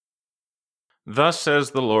Thus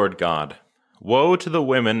says the Lord God, Woe to the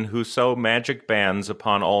women who sew magic bands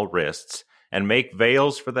upon all wrists, and make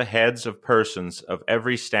veils for the heads of persons of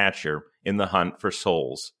every stature in the hunt for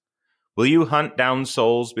souls. Will you hunt down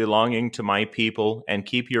souls belonging to my people, and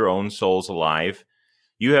keep your own souls alive?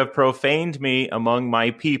 You have profaned me among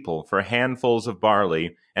my people for handfuls of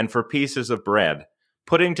barley and for pieces of bread,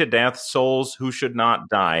 putting to death souls who should not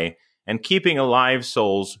die, and keeping alive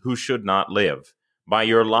souls who should not live, by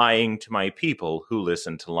your lying to my people who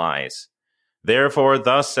listen to lies. Therefore,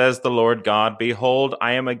 thus says the Lord God, Behold,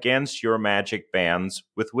 I am against your magic bands,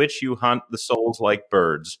 with which you hunt the souls like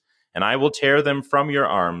birds, and I will tear them from your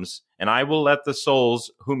arms, and I will let the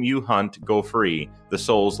souls whom you hunt go free, the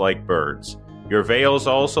souls like birds. Your veils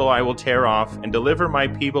also I will tear off, and deliver my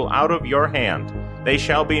people out of your hand. They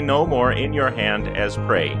shall be no more in your hand as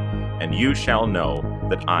prey, and you shall know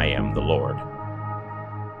that I am the Lord.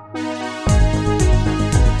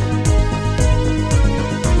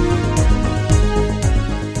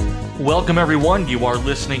 Welcome, everyone. You are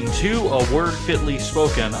listening to A Word Fitly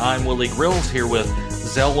Spoken. I'm Willie Grills here with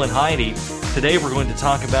Zelwyn Heide. Today we're going to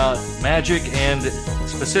talk about magic and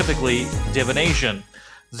specifically divination.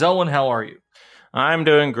 Zelwyn, how are you? I'm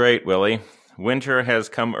doing great, Willie. Winter has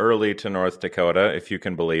come early to North Dakota, if you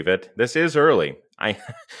can believe it. This is early.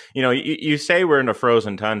 You say we're in a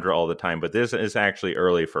frozen tundra all the time, but this is actually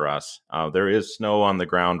early for us. There is snow on the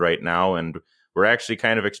ground right now, and we're actually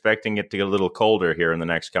kind of expecting it to get a little colder here in the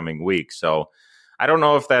next coming week. So I don't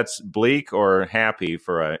know if that's bleak or happy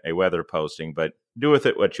for a weather posting, but do with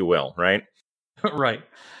it what you will, right? Right.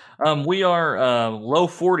 We are low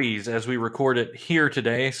 40s as we record it here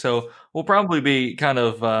today, so we'll probably be kind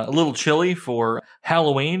of a little chilly for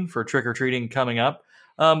Halloween, for trick-or-treating coming up.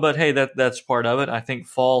 But hey, that's part of it. I think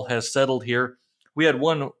fall has settled here. We had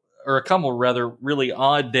a couple rather really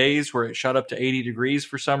odd days where it shot up to 80 degrees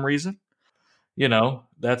for some reason. You know,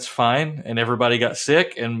 that's fine, and everybody got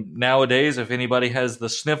sick. And nowadays, if anybody has the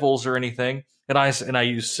sniffles or anything, and I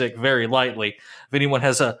use sick very lightly, if anyone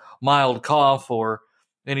has a mild cough or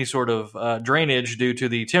any sort of drainage due to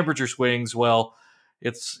the temperature swings, well,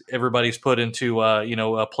 everybody's put into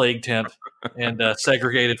a plague tent and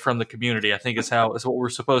segregated from the community. I think is what we're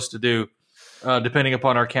supposed to do, depending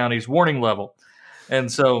upon our county's warning level, and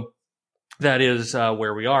so that is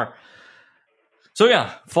where we are. So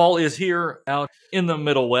yeah, fall is here out in the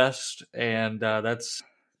Middle West, and that's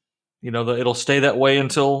it'll stay that way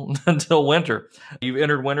until winter. You've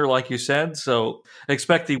entered winter, like you said, so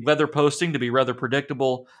expect the weather posting to be rather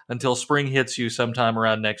predictable until spring hits you sometime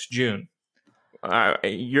around next June.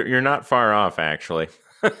 You're not far off, actually.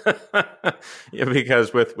 Yeah,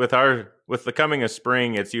 because with the coming of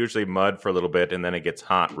spring, it's usually mud for a little bit, and then it gets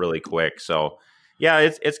hot really quick. So yeah,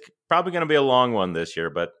 it's probably going to be a long one this year,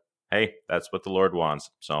 but hey, that's what the Lord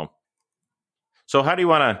wants. So how do you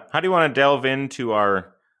want to delve into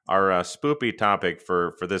our spoopy topic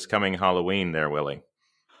for this coming Halloween there, Willie?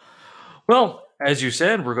 Well, as you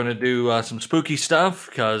said, we're going to do some spooky stuff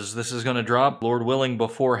because this is going to drop, Lord willing,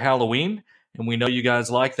 before Halloween. And we know you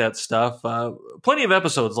guys like that stuff. Plenty of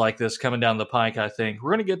episodes like this coming down the pike, I think.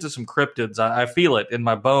 We're going to get to some cryptids. I feel it in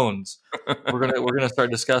my bones. We're gonna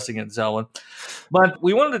start discussing it, Zelwyn. But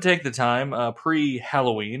we wanted to take the time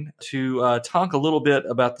pre-Halloween to talk a little bit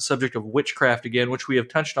about the subject of witchcraft again, which we have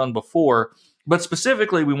touched on before. But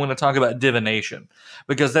specifically, we want to talk about divination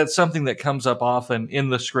because that's something that comes up often in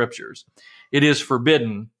the scriptures. It is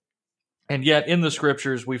forbidden, and yet in the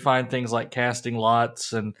scriptures we find things like casting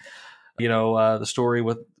lots and the story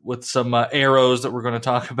with some arrows that we're going to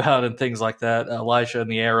talk about and things like that, Elisha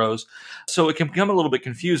and the arrows. So it can become a little bit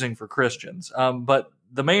confusing for Christians. But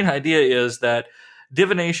the main idea is that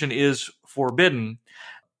divination is forbidden.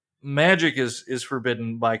 Magic is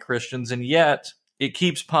forbidden by Christians, and yet it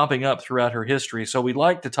keeps popping up throughout her history. So we'd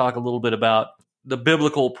like to talk a little bit about the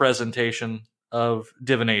biblical presentation of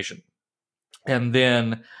divination, and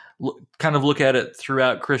then kind of look at it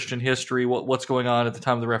throughout Christian history, what's going on at the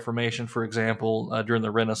time of the Reformation, for example, during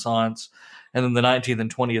the Renaissance, and then the 19th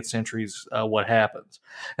and 20th centuries, what happens.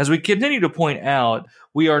 As we continue to point out,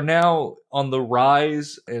 we are now on the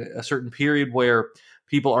rise at a certain period where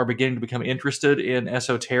people are beginning to become interested in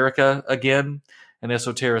esoterica again, and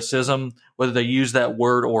esotericism, whether they use that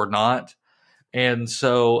word or not. And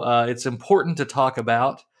so it's important to talk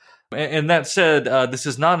about. And that said, this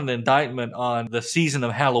is not an indictment on the season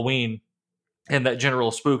of Halloween and that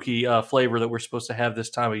general spooky flavor that we're supposed to have this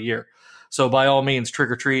time of year. So by all means, trick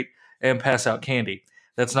or treat and pass out candy.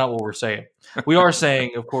 That's not what we're saying. We are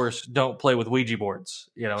saying, of course, don't play with Ouija boards,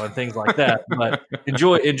 and things like that. But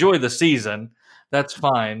enjoy the season. That's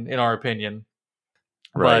fine, in our opinion.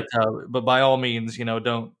 Right. But by all means,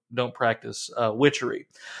 don't practice witchery.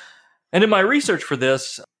 And in my research for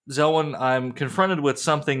this, Zelwyn, I'm confronted with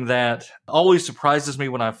something that always surprises me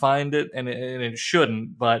when I find it, and it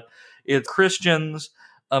shouldn't, but it's Christians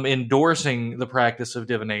endorsing the practice of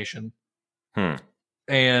divination,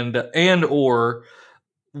 and or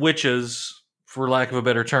witches, for lack of a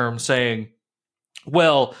better term, saying,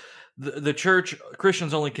 well, the church,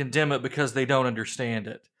 Christians only condemn it because they don't understand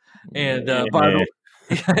it. And by the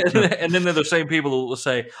and then they're the same people who will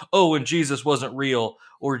say, "Oh, and Jesus wasn't real,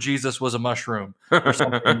 or Jesus was a mushroom, or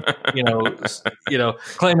something,"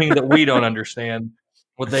 claiming that we don't understand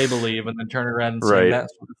what they believe, and then turn around and saying that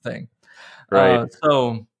sort of thing. Right.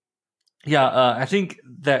 I think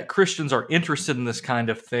that Christians are interested in this kind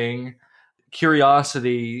of thing.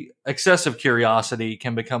 Excessive curiosity,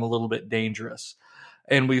 can become a little bit dangerous,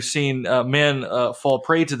 and we've seen men fall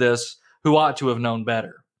prey to this who ought to have known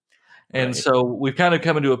better. And so we've kind of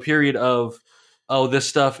come into a period of, oh, this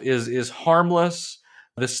stuff is harmless.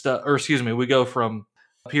 We go from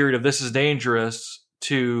a period of this is dangerous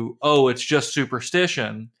to, oh, it's just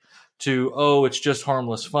superstition, to, oh, it's just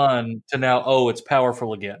harmless fun, to now, oh, it's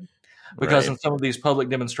powerful again. Because in some of these public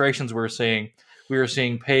demonstrations we are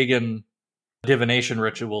seeing pagan divination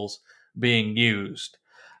rituals being used,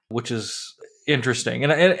 which is interesting.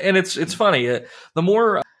 And it's funny. The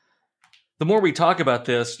more we talk about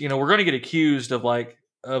this, we're going to get accused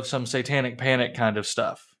of some satanic panic kind of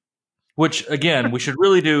stuff, which again, we should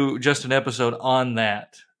really do just an episode on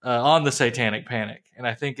that, on the satanic panic. And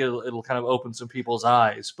I think it'll kind of open some people's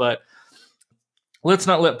eyes, but let's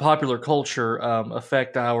not let popular culture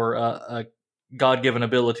affect our God-given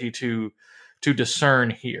ability to discern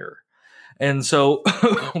here. And so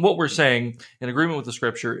what we're saying, in agreement with the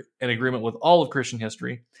scripture, in agreement with all of Christian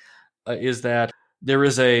history, is that there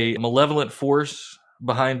is a malevolent force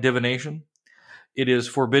behind divination. It is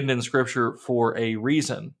forbidden in Scripture for a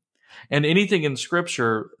reason. And anything in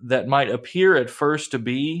Scripture that might appear at first to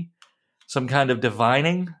be some kind of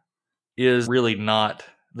divining is really not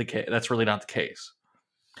the case. That's really not the case.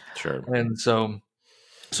 Sure. And so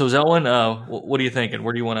Zelwyn, what are you thinking?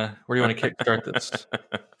 Where do you want to kickstart this?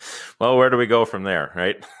 Well, where do we go from there,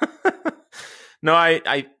 right? No,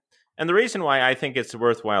 and the reason why I think it's a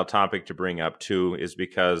worthwhile topic to bring up, too, is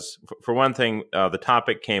because, for one thing, the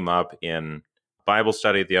topic came up in Bible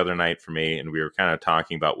study the other night for me, and we were kind of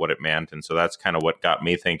talking about what it meant, and so that's kind of what got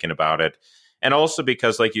me thinking about it. And also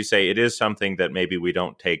because, like you say, it is something that maybe we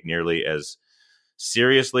don't take nearly as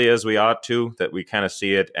seriously as we ought to, that we kind of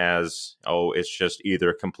see it as, oh, it's just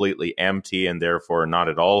either completely empty and therefore not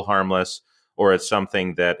at all harmless, or it's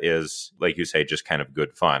something that is, like you say, just kind of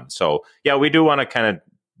good fun. So, yeah, we do want to kind of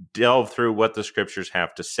delve through what the scriptures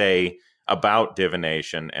have to say about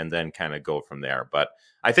divination and then kind of go from there. But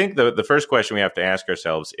I think the first question we have to ask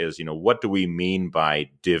ourselves is, what do we mean by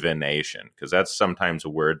divination? Because that's sometimes a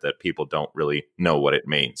word that people don't really know what it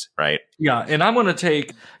means, right? Yeah, and I'm going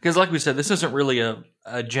to because like we said, this isn't really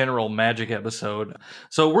a general magic episode.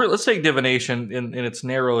 So let's take divination in its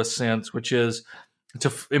narrowest sense, which is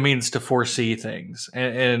it means to foresee things,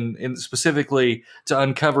 and specifically to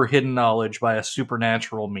uncover hidden knowledge by a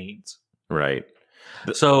supernatural means. Right.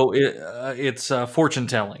 So it's fortune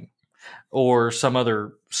telling or some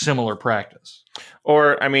other similar practice.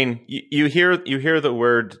 Or, I mean, you hear the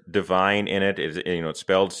word divine in it. It's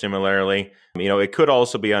spelled similarly. It could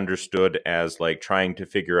also be understood as like trying to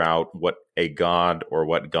figure out what a god or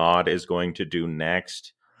what God is going to do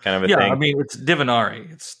next, kind of a thing. Yeah, I mean, it's divinare.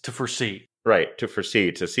 It's to foresee. Right, to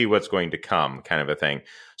foresee, to see what's going to come, kind of a thing.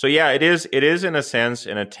 So yeah, it is in a sense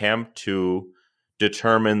an attempt to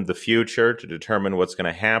determine the future, to determine what's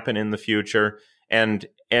going to happen in the future, and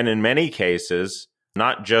in many cases,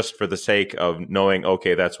 not just for the sake of knowing,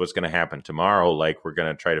 okay, that's what's going to happen tomorrow, like we're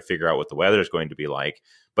going to try to figure out what the weather is going to be like,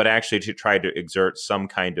 but actually to try to exert some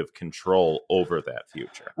kind of control over that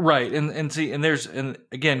future. Right, and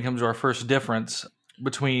again comes our first difference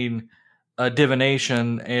between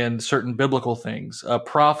divination and certain biblical things.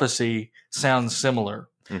 Prophecy sounds similar,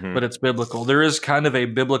 but it's biblical. There is kind of a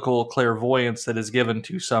biblical clairvoyance that is given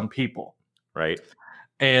to some people. Right.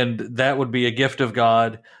 And that would be a gift of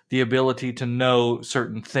God, the ability to know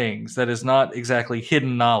certain things. That is not exactly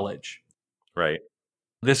hidden knowledge. Right.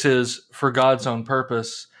 This is for God's own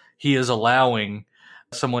purpose. He is allowing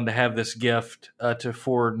someone to have this gift to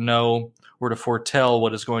foreknow or to foretell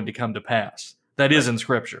what is going to come to pass. That is in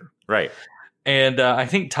Scripture. Right. And I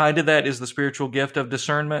think tied to that is the spiritual gift of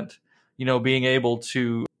discernment, being able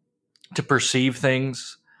to perceive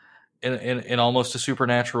things in almost a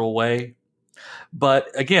supernatural way. But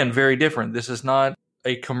again, very different. This is not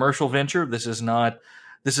a commercial venture. This is not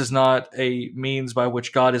a means by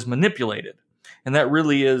which God is manipulated. And that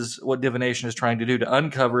really is what divination is trying to do, to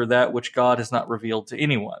uncover that which God has not revealed to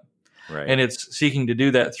anyone. Right. And it's seeking to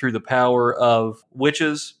do that through the power of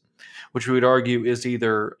witches, which we would argue is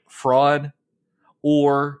either fraud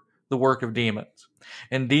or the work of demons.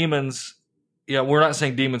 And demons, we're not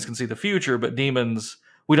saying demons can see the future, but demons,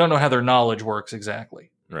 we don't know how their knowledge works exactly.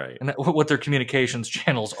 Right. And what their communications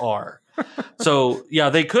channels are. So,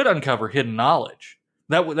 they could uncover hidden knowledge.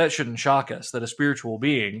 That shouldn't shock us, that a spiritual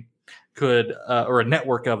being could, or a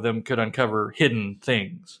network of them could uncover hidden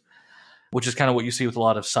things, which is kind of what you see with a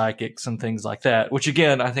lot of psychics and things like that, which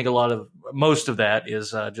again, I think most of that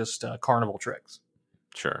is just carnival tricks.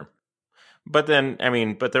 Sure. But then,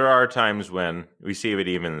 but there are times when we see it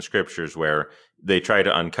even in the scriptures where they try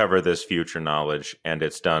to uncover this future knowledge and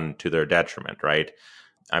it's done to their detriment, right?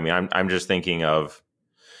 I'm just thinking of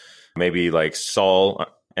maybe like Saul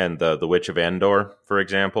and the witch of Endor, for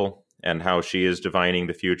example, and how she is divining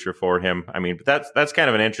the future for him. That's kind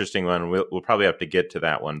of an interesting one. We'll probably have to get to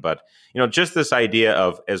that one. But, just this idea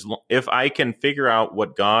of if I can figure out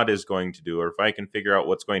what God is going to do, or if I can figure out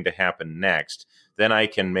what's going to happen next, then I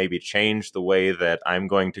can maybe change the way that I'm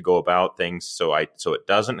going to go about things so it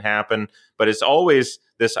doesn't happen. But it's always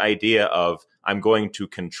this idea of I'm going to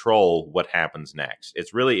control what happens next.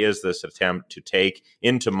 It really is this attempt to take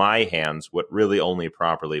into my hands what really only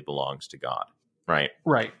properly belongs to God. Right.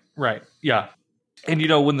 Right. Yeah. And,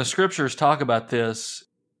 when the scriptures talk about this,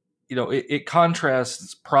 it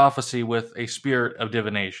contrasts prophecy with a spirit of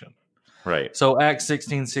divination. Right. So Acts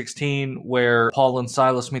 16:16, where Paul and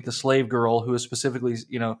Silas meet the slave girl who is specifically,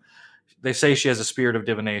 they say she has a spirit of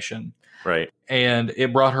divination. Right. And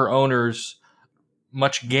it brought her owners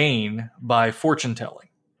much gain by fortune telling.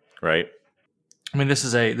 Right. This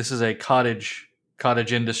is a cottage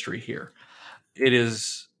industry here. It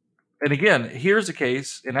is, and again, here's a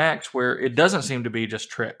case in Acts where it doesn't seem to be just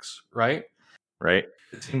tricks, right? Right.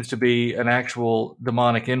 It seems to be an actual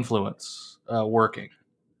demonic influence working.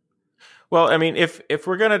 Well, if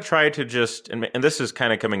we're going to try to just, and this is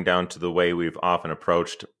kind of coming down to the way we've often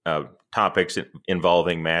approached topics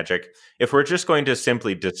involving magic, if we're just going to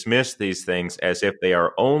simply dismiss these things as if they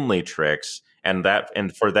are only tricks, and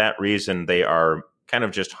for that reason they are kind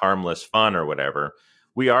of just harmless fun or whatever,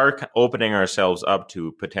 we are opening ourselves up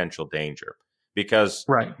to potential danger, because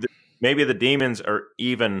maybe the demons are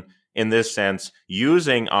even, in this sense,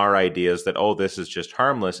 using our ideas that, this is just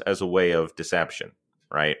harmless, as a way of deception.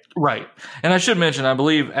 Right. And I should mention, I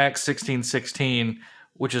believe Acts 16:16,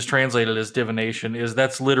 which is translated as divination,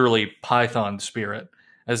 that's literally Python spirit,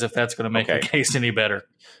 as if that's going to make the case any better.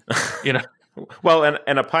 Well,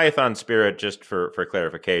 and a Python spirit, just for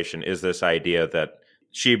clarification, is this idea that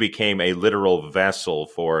she became a literal vessel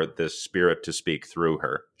for this spirit to speak through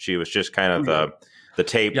her. She was just kind of the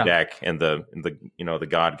tape deck, and the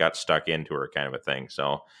God got stuck into her, kind of a thing.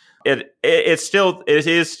 So it is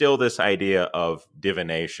still this idea of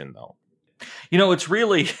divination, though. It's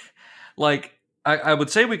really like, I would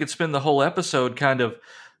say we could spend the whole episode kind of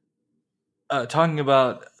talking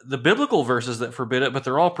about the biblical verses that forbid it, but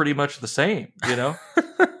they're all pretty much the same,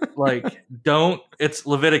 like, it's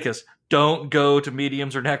Leviticus, don't go to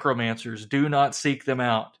mediums or necromancers, do not seek them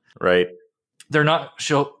out. Right. There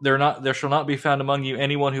shall not be found among you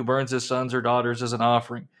anyone who burns his sons or daughters as an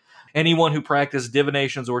offering. Anyone who practices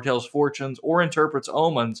divinations or tells fortunes or interprets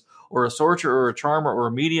omens, or a sorcerer or a charmer or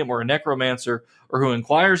a medium or a necromancer, or who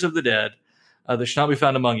inquires of the dead, that shall not be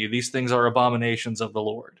found among you. These things are abominations of the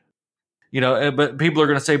Lord. But people are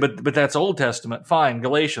going to say, but that's Old Testament. Fine.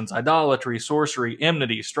 Galatians, idolatry, sorcery,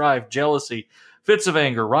 enmity, strife, jealousy, fits of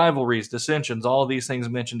anger, rivalries, dissensions, all of these things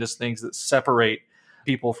mentioned as things that separate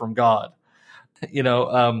people from God.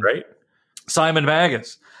 Right. Simon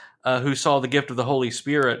Magus, who saw the gift of the Holy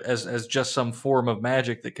Spirit as just some form of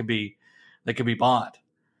magic that could be bought,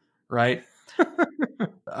 right?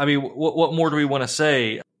 What more do we want to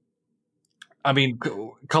say?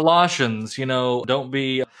 Colossians, don't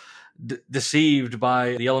be deceived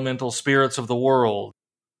by the elemental spirits of the world.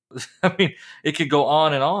 It could go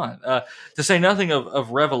on and on. To say nothing of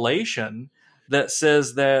Revelation, that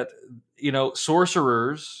says that,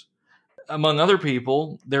 sorcerers, among other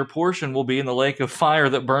people, their portion will be in the lake of fire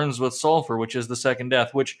that burns with sulfur, which is the second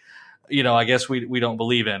death, which, I guess we don't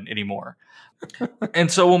believe in anymore.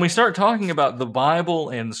 And so when we start talking about the Bible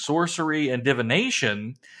and sorcery and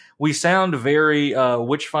divination, we sound very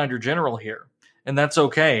Witchfinder General here. And that's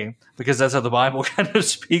okay, because that's how the Bible kind of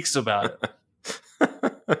speaks about it.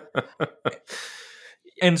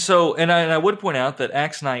 And so, and I would point out that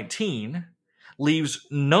Acts 19 leaves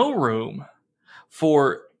no room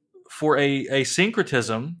for a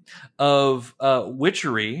syncretism of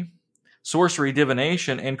witchery sorcery,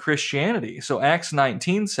 divination, and Christianity. So Acts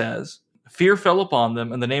 19 says, "Fear fell upon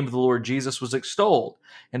them, and the name of the Lord Jesus was extolled.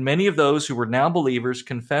 And many of those who were now believers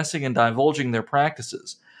confessing and divulging their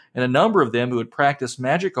practices. And a number of them who had practiced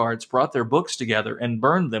magic arts brought their books together and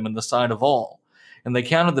burned them in the sight of all. And they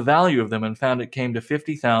counted the value of them and found it came to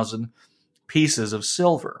 50,000 pieces of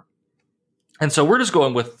silver." And so we're just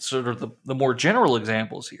going with sort of the more general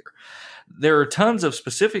examples here. There are tons of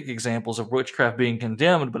specific examples of witchcraft being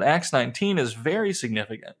condemned, but Acts 19 is very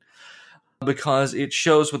significant because it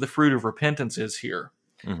shows what the fruit of repentance is here.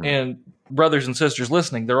 Mm-hmm. And brothers and sisters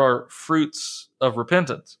listening, there are fruits of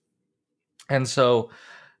repentance. And so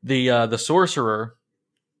the sorcerer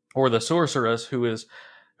or the sorceress who is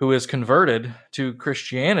converted to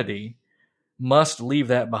Christianity must leave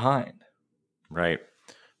that behind. Right.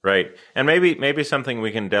 Right. And maybe something we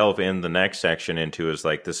can delve in the next section into is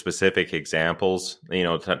like the specific examples,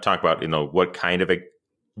 talk about,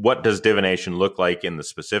 what does divination look like in the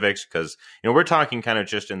specifics? Because, we're talking kind of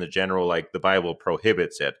just in the general, like the Bible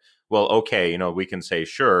prohibits it. Well, okay, we can say,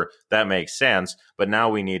 sure, that makes sense. But now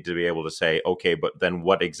we need to be able to say, okay, but then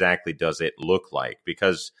what exactly does it look like?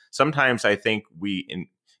 Because sometimes I think we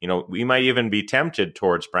might even be tempted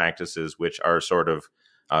towards practices which are sort of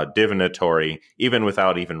divinatory, even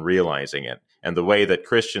without even realizing it. And the way that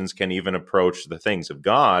Christians can even approach the things of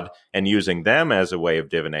God and using them as a way of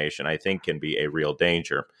divination, I think can be a real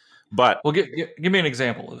danger. But well, give me an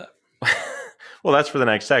example of that. Well, that's for the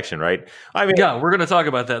next section, right? I mean, yeah, we're going to talk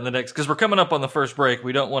about that in the next, because we're coming up on the first break.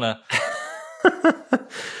 We don't want to.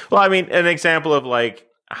 Well, I mean, an example of like,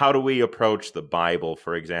 how do we approach the Bible,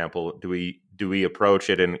 for example? Do we approach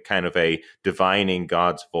it in kind of a divining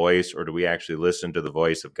God's voice, or do we actually listen to the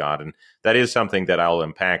voice of God? And that is something that I'll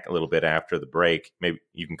unpack a little bit after the break. Maybe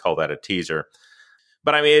you can call that a teaser.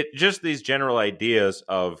 But I mean, just these general ideas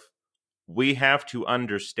of we have to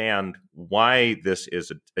understand why this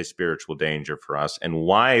is a spiritual danger for us and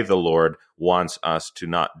why the Lord wants us to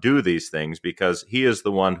not do these things, because he is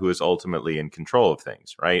the one who is ultimately in control of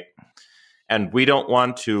things, right? And we don't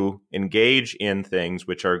want to engage in things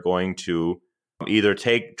which are going to either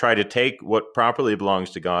try to take what properly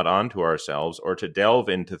belongs to God onto ourselves, or to delve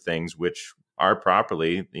into things which are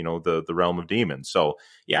properly, the realm of demons. So,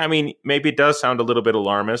 yeah, I mean, maybe it does sound a little bit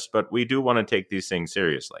alarmist, but we do want to take these things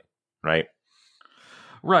seriously, right?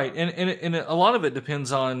 Right, and a lot of it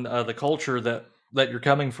depends on the culture that you're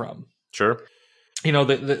coming from. Sure.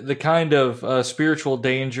 The kind of spiritual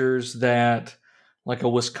dangers that like a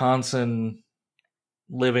Wisconsin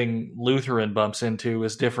living Lutheran bumps into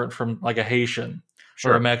is different from like a Haitian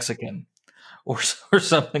or a Mexican or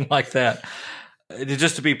something like that.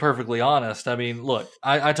 Just to be perfectly honest, I mean, look,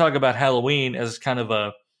 I talk about Halloween as kind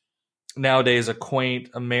of nowadays a quaint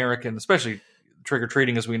American, especially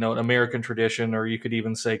trick-or-treating as we know it, American tradition, or you could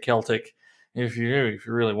even say Celtic if you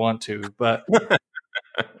really want to. But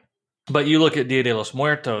but you look at Dia de los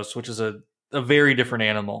Muertos, which is a very different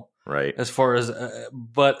animal. Right. As far as,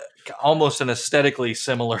 but almost an aesthetically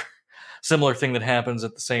similar thing that happens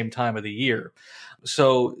at the same time of the year.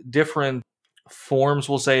 So different forms,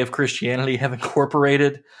 we'll say, of Christianity have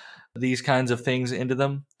incorporated these kinds of things into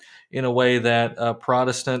them in a way that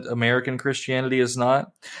Protestant American Christianity is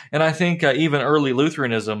not. And I think even early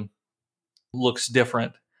Lutheranism looks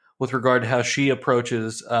different with regard to how she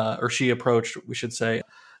approached, we should say,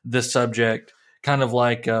 this subject, kind of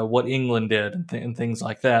like what England did and things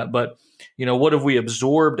like that. But, what have we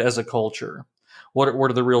absorbed as a culture? What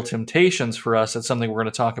are the real temptations for us? That's something we're going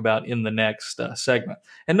to talk about in the next segment.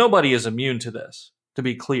 And nobody is immune to this, to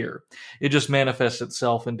be clear. It just manifests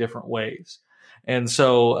itself in different ways. And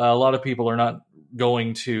so a lot of people are not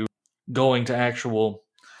going to actual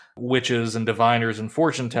witches and diviners and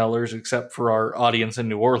fortune tellers, except for our audience in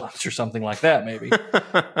New Orleans or something like that, maybe.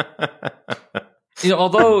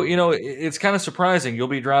 Although, it's kind of surprising. You'll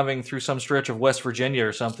be driving through some stretch of West Virginia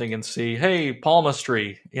or something and see, hey,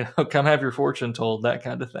 palmistry, come have your fortune told, that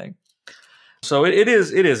kind of thing. So it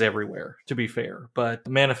is everywhere, to be fair, but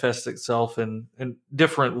manifests itself in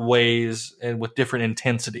different ways and with different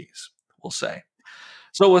intensities, we'll say.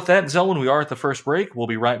 So with that, Zelwyn, we are at the first break. We'll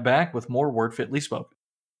be right back with more Word Fitly Spoken.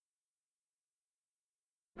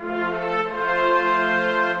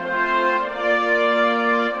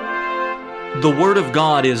 The Word of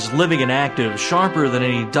God is living and active, sharper than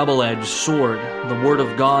any double-edged sword. The Word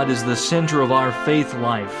of God is the center of our faith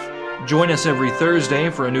life. Join us every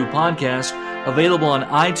Thursday for a new podcast, available on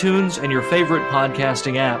iTunes and your favorite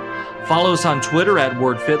podcasting app. Follow us on Twitter at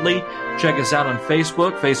WordFitly. Check us out on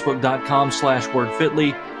Facebook,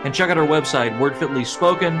 facebook.com/WordFitly. And check out our website,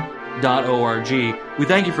 wordfitlyspoken.org. We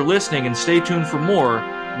thank you for listening and stay tuned for more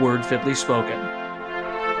Word Fitly Spoken.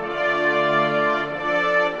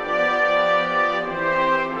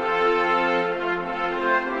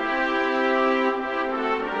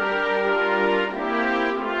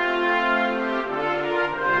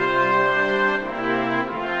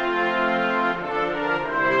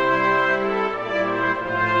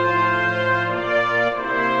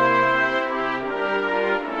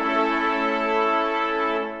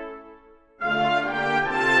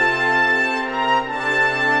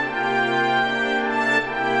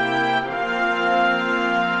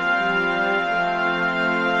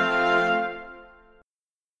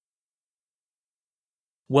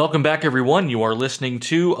 Welcome back, everyone. You are listening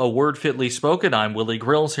to A Word Fitly Spoken. I'm Willie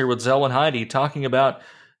Grills here with Zell and Heidi talking about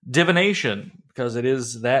divination because it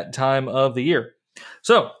is that time of the year.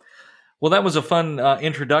 So, well, that was a fun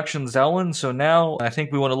introduction, Zelwyn. So now I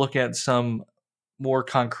think we want to look at some more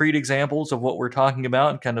concrete examples of what we're talking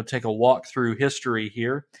about and kind of take a walk through history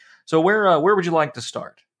here. So where would you like to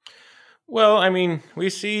start? Well, I mean, we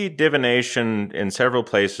see divination in several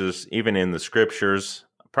places, even in the scriptures.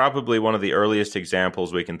 Probably one of the earliest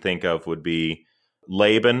examples we can think of would be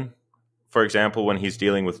Laban, for example, when he's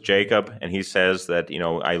dealing with Jacob, and he says that,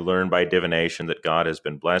 I learned by divination that God has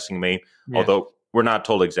been blessing me, Yes. although we're not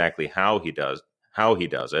told exactly how he does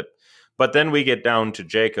it. But then we get down to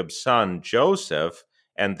Jacob's son, Joseph,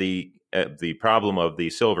 and the problem of the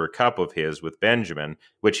silver cup of his with Benjamin,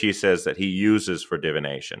 which he says that he uses for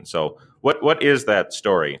divination. So what is that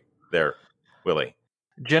story there, Willie?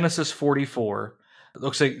 Genesis 44.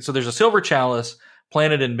 Looks like, so there's a silver chalice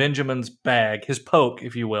planted in Benjamin's bag, his poke,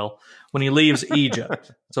 if you will, when he leaves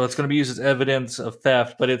Egypt. So it's going to be used as evidence of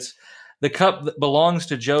theft, but it's the cup that belongs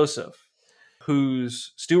to Joseph,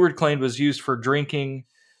 whose steward claimed was used for drinking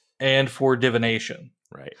and for divination.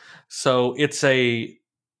 Right. So it's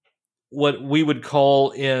what we would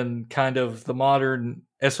call in kind of the modern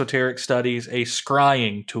esoteric studies a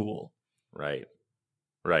scrying tool. Right.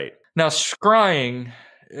 Now, scrying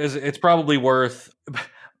it's probably worth.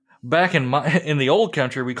 Back in the old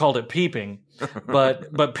country, we called it peeping,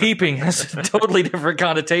 but peeping has a totally different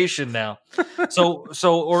connotation now. So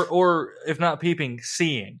or if not peeping,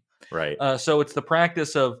 seeing. Right. So it's the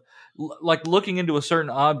practice of like looking into a certain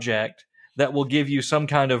object that will give you some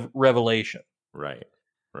kind of revelation. Right.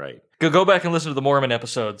 Go back and listen to the Mormon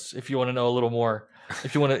episodes if you want to know a little more.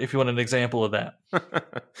 If you want an example of that.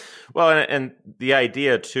 Well, and the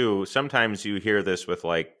idea too. Sometimes you hear this with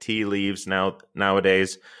like tea leaves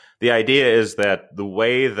nowadays. The idea is that the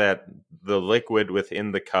way that the liquid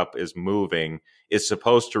within the cup is moving is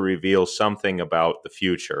supposed to reveal something about the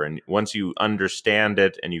future. And once you understand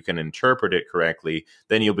it and you can interpret it correctly,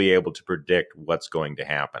 then you'll be able to predict what's going to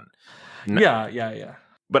happen. Yeah.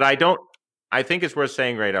 But I think it's worth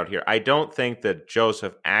saying right out here, I don't think that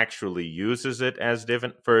Joseph actually uses it as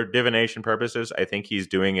for divination purposes. I think he's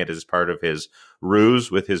doing it as part of his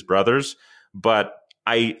ruse with his brothers. But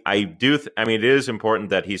I do. It is important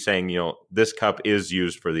that he's saying, this cup is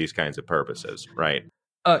used for these kinds of purposes, right?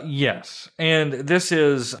 Yes. And this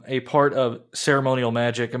is a part of ceremonial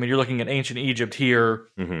magic. I mean, you're looking at ancient Egypt here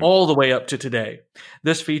all the way up to today.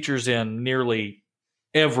 This features in nearly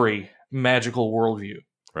every magical worldview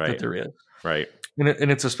that there is. Right.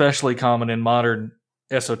 And it's especially common in modern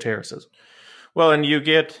esotericism. Well, and you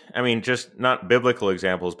get, just not biblical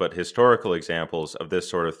examples, but historical examples of this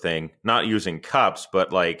sort of thing, not using cups,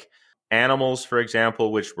 but like animals, for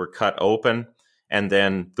example, which were cut open, and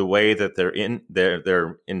then the way that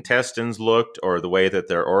their intestines looked or the way that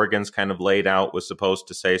their organs kind of laid out was supposed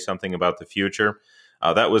to say something about the future.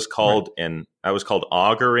 That was called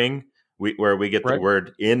auguring, where we get the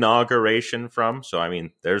word inauguration from. So,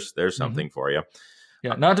 there's something for you.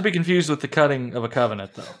 Yeah, not to be confused with the cutting of a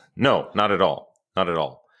covenant, though. No, not at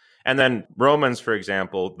all. And then Romans, for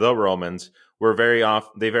example, the Romans were very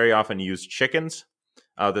often used chickens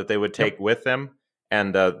that they would take with them,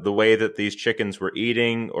 and the way that these chickens were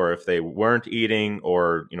eating, or if they weren't eating,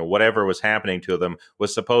 or whatever was happening to them,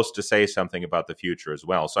 was supposed to say something about the future as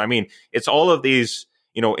well. So it's all of these,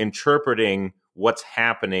 interpreting what's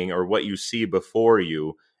happening or what you see before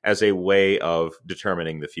you as a way of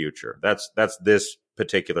determining the future. That's this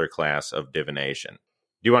particular class of divination.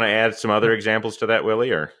 Do you want to add some other examples to that, Willie?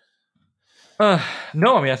 Or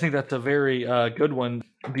no, I think that's a very good one.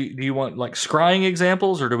 Do you want like scrying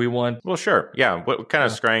examples, or do we want? Well, sure. Yeah. What kind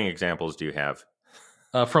of scrying examples do you have?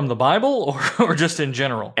 From the Bible, or just in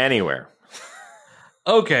general? Anywhere.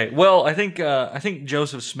 Okay. Well, I think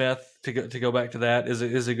Joseph Smith, to go back to that,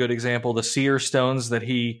 is a good example. The seer stones that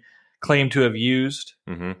he claimed to have used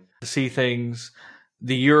to see things,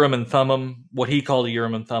 the Urim and Thummim, what he called a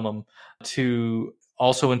Urim and Thummim, to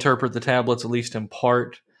also interpret the tablets, at least in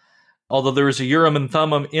part. Although there is a Urim and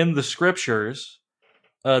Thummim in the scriptures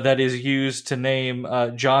that is used to name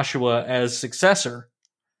Joshua as successor,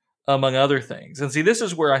 among other things. And see, this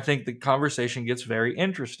is where I think the conversation gets very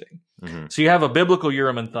interesting. So you have a biblical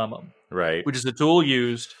Urim and Thummim, right, which is a tool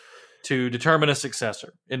used to determine a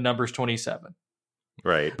successor in Numbers 27.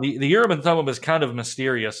 Right. The Urim and Thummim is kind of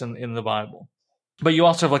mysterious in the Bible. But you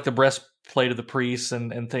also have like the breastplate of the priests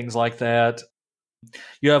and things like that.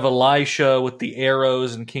 You have Elisha with the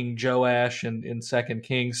arrows and King Joash in 2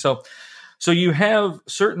 Kings. So you have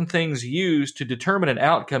certain things used to determine an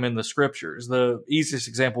outcome in the scriptures. The easiest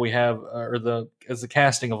example we have is the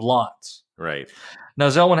casting of lots. Right. Now,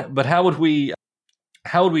 Zelwyn, but how would we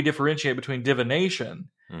differentiate between divination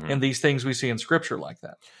Mhm. and these things we see in scripture like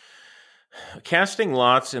that? Casting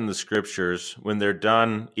lots in the scriptures, when they're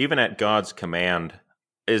done, even at God's command,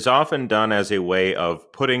 is often done as a way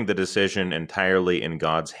of putting the decision entirely in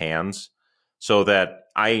God's hands. So that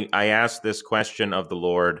I ask this question of the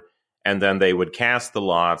Lord, and then they would cast the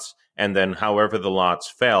lots, and then however the lots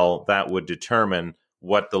fell, that would determine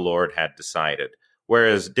what the Lord had decided.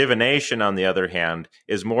 Whereas divination, on the other hand,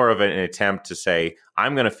 is more of an attempt to say,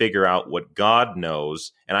 I'm going to figure out what God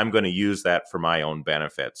knows, and I'm going to use that for my own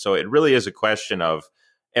benefit. So it really is a question of,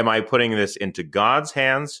 am I putting this into God's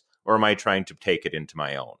hands, or am I trying to take it into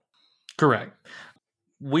my own? Correct.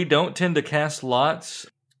 We don't tend to cast lots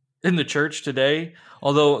in the church today,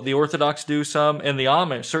 although the Orthodox do some, and the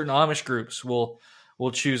Amish, certain Amish groups will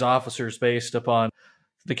choose officers based upon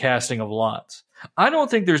the casting of lots. I don't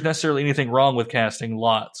think there's necessarily anything wrong with casting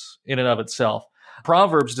lots in and of itself.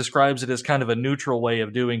 Proverbs describes it as kind of a neutral way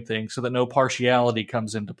of doing things so that no partiality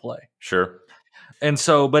comes into play. Sure. And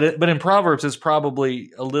so, but in Proverbs, it's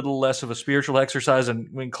probably a little less of a spiritual exercise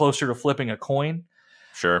and closer to flipping a coin.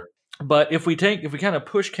 Sure. But if we kind of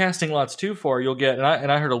push casting lots too far, you'll get,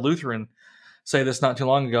 and I heard a Lutheran say this not too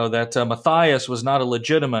long ago, that Matthias was not a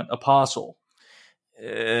legitimate apostle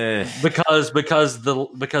because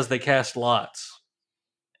they cast lots.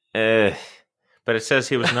 But it says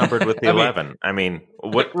he was numbered with the I mean, 11. I mean,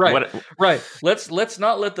 what? right, What? right. Let's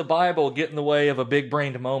not let the Bible get in the way of a big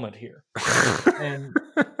brained moment here. And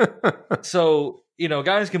so,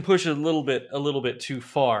 guys can push it a little bit too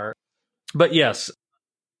far. But yes,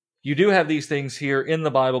 you do have these things here in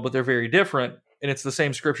the Bible, but they're very different, and it's the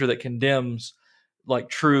same scripture that condemns like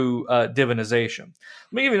true divinization.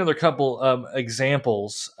 Let me give you another couple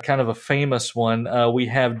examples. Kind of a famous one. We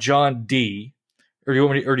have John D. Or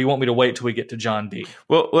do you want me to wait till we get to John D?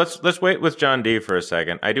 Well, let's wait with John D for a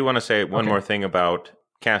second. I do want to say one Okay. more thing about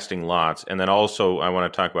casting lots, and then also I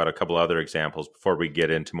want to talk about a couple other examples before we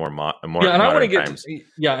get into more Yeah, and I want to get times.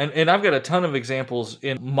 and I've got a ton of examples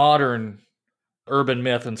in modern urban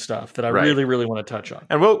myth and stuff that I Right. really, really want to touch on.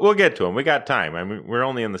 And we'll get to them. We got time. I mean, we're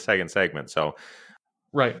only in the second segment, so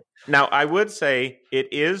Right. now I would say it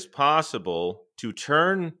is possible to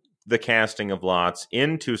turn the casting of lots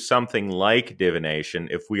into something like divination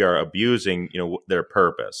if we are abusing, their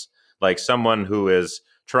purpose, like someone who is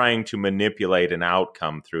trying to manipulate an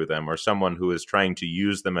outcome through them, or someone who is trying to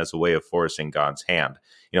use them as a way of forcing God's hand.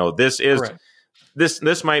 This is. Correct.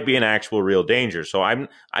 This might be an actual real danger. So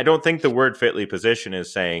I don't think the word fitly position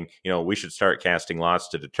is saying, we should start casting lots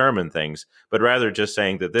to determine things, but rather just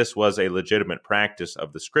saying that this was a legitimate practice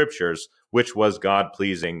of the scriptures, which was God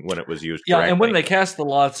pleasing when it was used correctly. Yeah, and when they cast the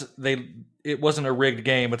lots, it wasn't a rigged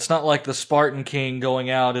game. It's not like the Spartan king going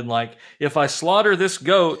out and like, if I slaughter this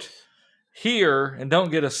goat here and don't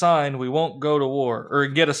get a sign, we won't go to war. Or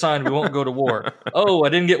get a sign, we won't go to war. Oh, I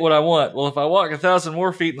didn't get what I want. Well, if I walk 1,000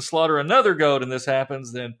 more feet and slaughter another goat and this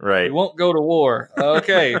happens, then we won't go to war.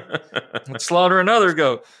 Okay, let's slaughter another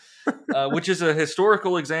goat, which is a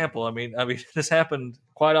historical example. I mean, this happened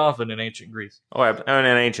quite often in ancient Greece. Oh, and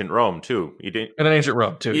in ancient Rome too. And in ancient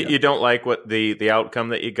Rome too. You don't like what the outcome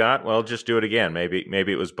that you got? Well, just do it again. Maybe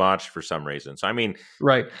it was botched for some reason. So I mean,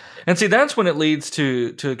 right. And see, that's when it leads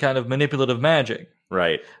to kind of manipulative magic.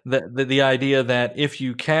 Right. The idea that if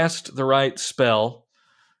you cast the right spell,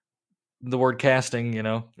 the word casting,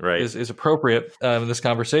 right, is appropriate in this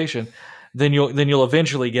conversation, then you'll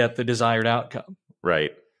eventually get the desired outcome.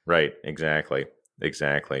 Right. Exactly.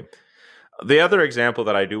 The other example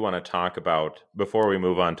that I do want to talk about before we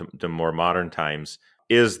move on to more modern times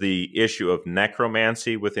is the issue of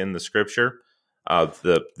necromancy within the scripture,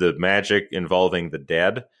 the magic involving the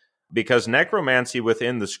dead. Because necromancy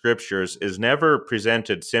within the scriptures is never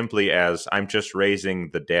presented simply as I'm just raising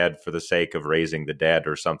the dead for the sake of raising the dead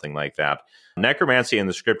or something like that. Necromancy in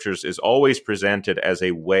the scriptures is always presented as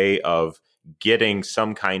a way of getting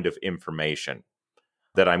some kind of information,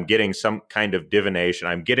 that I'm getting some kind of divination.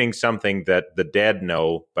 I'm getting something that the dead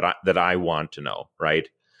know, but that I want to know, right?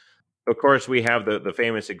 Of course, we have the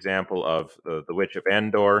famous example of the Witch of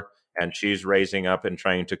Endor, and she's raising up and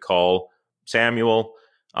trying to call Samuel,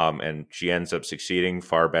 and she ends up succeeding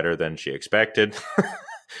far better than she expected,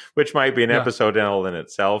 which might be an episode all in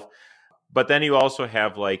itself. But then you also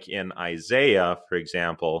have, like in Isaiah, for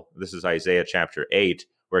example, this is Isaiah chapter 8,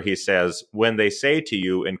 where he says, when they say to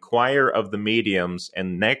you, inquire of the mediums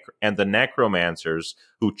and the necromancers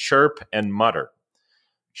who chirp and mutter,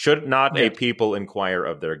 should not a people inquire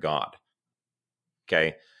of their God?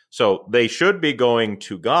 Okay, So they should be going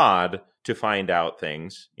to God to find out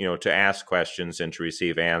things, to ask questions and to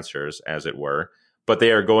receive answers, as it were. But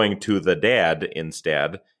they are going to the dead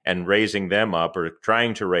instead and raising them up, or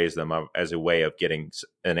trying to raise them up, as a way of getting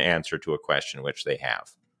an answer to a question which they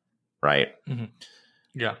have. Right? Mm-hmm.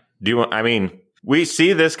 Yeah. We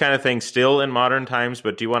see this kind of thing still in modern times,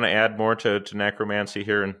 but do you want to add more to necromancy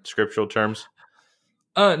here in scriptural terms?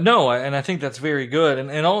 No, and I think that's very good.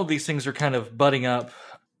 And all of these things are kind of butting up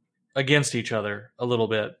against each other a little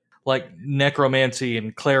bit, like necromancy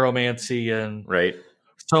and kleromancy and right,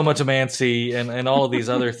 somatomancy and all of these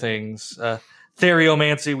other things.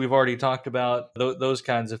 Theriomancy, we've already talked about those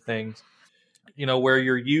kinds of things, where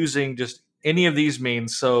you're using just any of these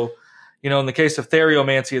means. So, in the case of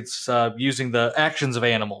theriomancy, it's using the actions of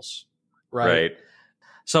animals, right?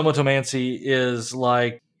 Somatomancy is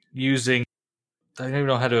like using, I don't even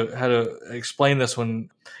know how to explain this one.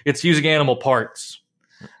 It's using animal parts.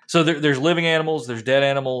 So there's living animals, there's dead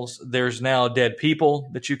animals, there's now dead people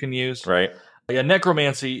that you can use. Right. Yeah,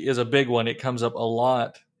 necromancy is a big one. It comes up a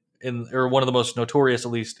lot or one of the most notorious,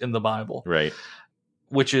 at least in the Bible. Right.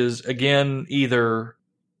 Which is, again, either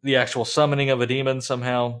the actual summoning of a demon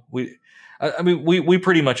somehow. We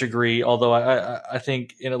pretty much agree, although I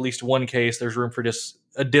think in at least one case there's room for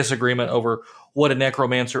a disagreement over what a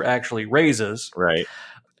necromancer actually raises. Right.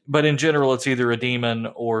 But in general, it's either a demon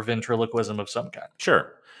or ventriloquism of some kind.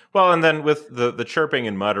 Sure. Well, and then with the chirping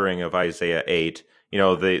and muttering of Isaiah 8,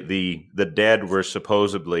 the dead were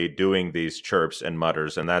supposedly doing these chirps and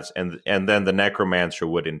mutters, and then the necromancer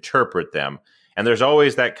would interpret them. And there's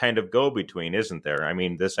always that kind of go-between, isn't there? I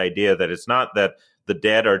mean, this idea that it's not that the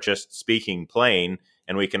dead are just speaking plain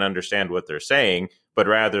and we can understand what they're saying, but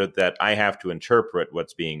rather that I have to interpret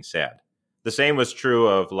what's being said. The same was true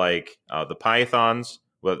of the pythons,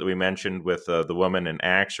 what we mentioned with the woman in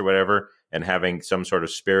Acts or whatever, and having some sort of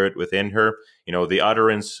spirit within her. The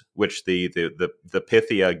utterance which the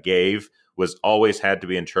Pythia gave was always had to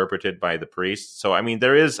be interpreted by the priest. So, I mean,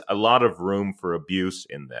 there is a lot of room for abuse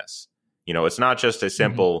in this. It's not just a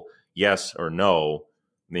simple yes or no,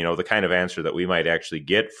 the kind of answer that we might actually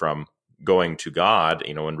get from going to God,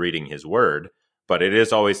 and reading his word. But it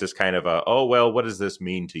is always this kind of what does this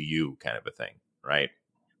mean to you kind of a thing, right?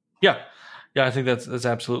 Yeah. Yeah, I think that's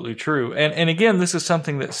absolutely true. And again, this is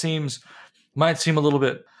something that might seem a little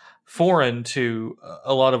bit foreign to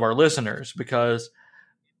a lot of our listeners, because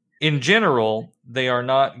in general, they are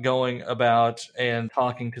not going about and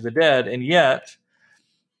talking to the dead, and yet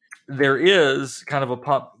there is kind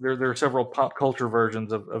of there are several pop culture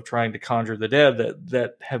versions of trying to conjure the dead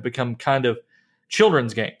that have become kind of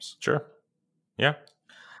children's games. Sure. Yeah.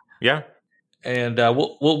 Yeah. And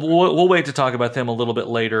we'll wait to talk about them a little bit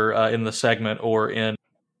later in the segment or in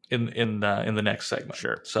the next segment.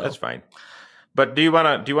 Sure. So that's fine. But do you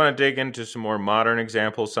want to dig into some more modern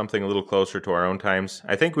examples, something a little closer to our own times?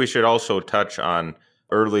 I think we should also touch on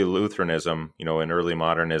early Lutheranism, and early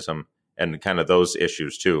modernism, and kind of those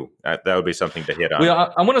issues too. That would be something to hit on.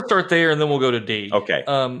 Well, I want to start there, and then we'll go to D. Okay.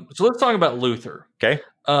 So let's talk about Luther. Okay.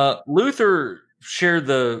 Luther shared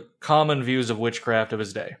the common views of witchcraft of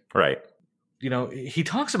his day. Right. He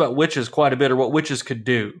talks about witches quite a bit, or what witches could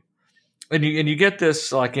do, and you get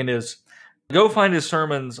this like in his. Go find his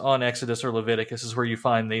sermons on Exodus or Leviticus is where you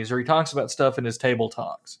find these, or he talks about stuff in his table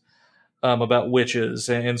talks about witches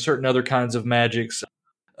and certain other kinds of magics.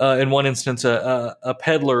 In one instance, a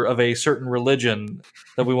peddler of a certain religion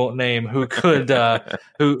that we won't name, who could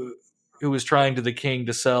who was trying to the king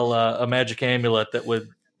to sell a magic amulet that would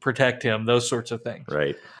protect him, those sorts of things.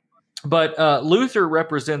 Right. But Luther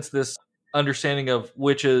represents this understanding of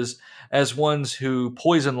witches as ones who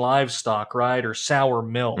poison livestock, right, or sour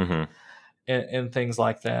milk. Mm-hmm. And things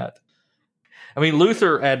like that. I mean,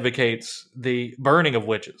 Luther advocates the burning of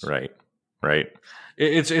witches. Right. Right.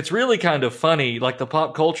 It's really kind of funny, like the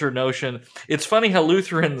pop culture notion. It's funny how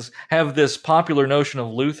Lutherans have this popular notion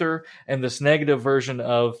of Luther and this negative version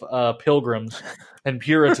of pilgrims and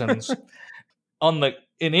Puritans. In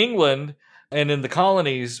England and in the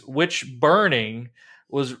colonies, witch burning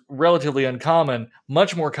was relatively uncommon,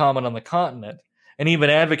 much more common on the continent, and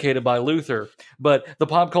even advocated by Luther. But the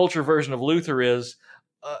pop culture version of Luther is,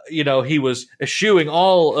 he was eschewing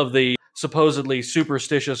all of the supposedly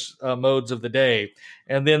superstitious modes of the day.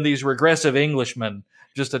 And then these regressive Englishmen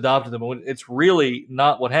just adopted them. It's really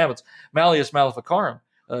not what happens. Malleus Maleficarum,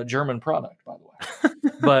 German product, by the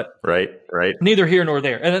way. But right. Neither here nor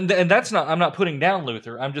there. And that's not, I'm not putting down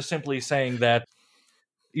Luther. I'm just simply saying that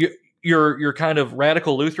your kind of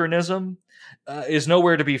radical Lutheranism is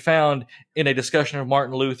nowhere to be found in a discussion of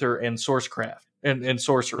Martin Luther and sourcecraft and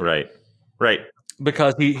sorcery. Right.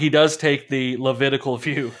 because he does take the Levitical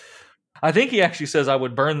view. I think he actually says I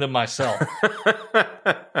would burn them myself.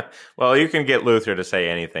 Well, you can get Luther to say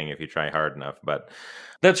anything if you try hard enough, but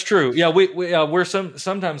that's true. Yeah, we're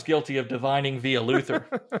sometimes guilty of divining via Luther.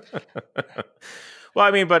 Well,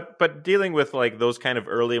 I mean, but dealing with like those kind of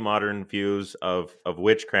early modern views of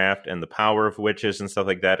witchcraft and the power of witches and stuff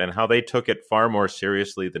like that, and how they took it far more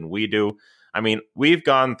seriously than we do. I mean, we've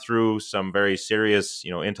gone through some very serious,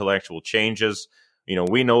 intellectual changes.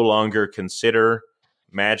 We no longer consider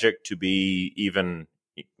magic to be even.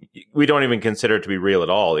 We don't even consider it to be real at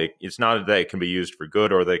all. It's not that it can be used for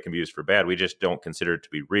good or that it can be used for bad. We just don't consider it to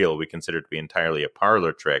be real. We consider it to be entirely a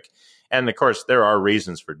parlor trick. And of course, there are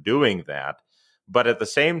reasons for doing that. But at the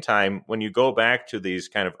same time, when you go back to these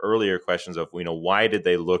kind of earlier questions of, why did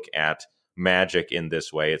they look at magic in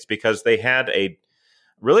this way? It's because they had a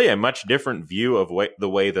much different view of the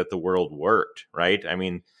way that the world worked, right? I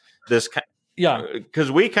mean,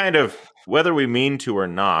 because we kind of, whether we mean to or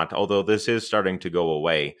not, although this is starting to go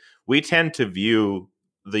away, we tend to view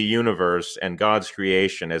the universe and God's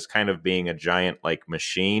creation as kind of being a giant like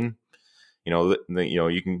machine. You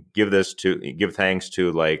can give thanks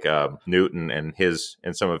to like Newton and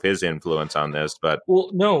some of his influence on this, but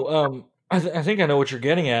no, I think I know what you're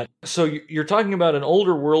getting at. So you're talking about an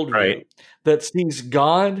older worldview, right, that sees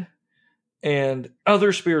God and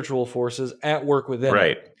other spiritual forces at work within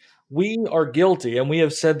right. it. We are guilty, and we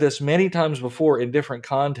have said this many times before in different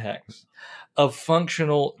contexts, of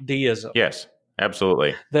functional deism. Yes,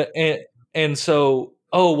 absolutely. And so,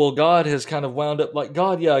 God has kind of wound up like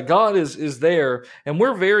God is there, and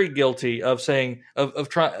we're very guilty of saying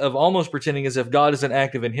of almost pretending as if God isn't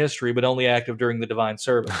active in history, but only active during the divine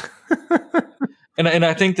service. and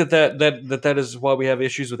I think that is why we have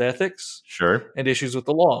issues with ethics, sure, and issues with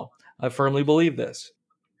the law. I firmly believe this.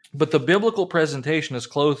 But the biblical presentation is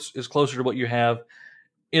closer to what you have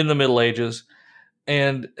in the Middle Ages,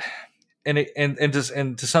 and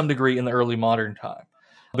to some degree in the early modern time,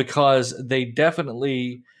 because they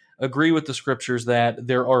definitely agree with the scriptures that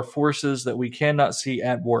there are forces that we cannot see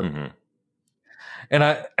at work. Mm-hmm. And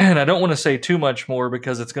I don't want to say too much more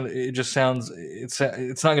because it's not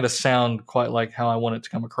going to sound quite like how I want it to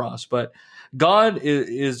come across. But God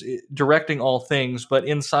is directing all things, but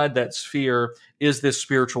inside that sphere is this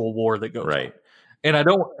spiritual war that goes right. on. And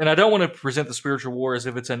I don't want to present the spiritual war as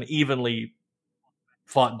if it's an evenly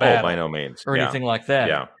fought battle, by no means, or anything like that.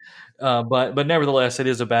 Yeah. But nevertheless, it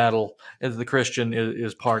is a battle that the Christian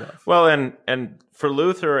is part of. Well, and for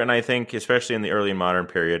Luther, and I think especially in the early modern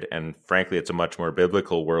period, and frankly, it's a much more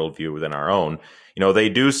biblical worldview than our own. They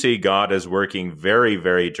do see God as working very,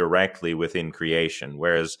 very directly within creation.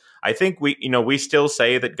 Whereas I think we still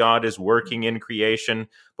say that God is working in creation,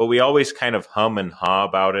 but we always kind of hum and haw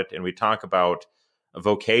about it, and we talk about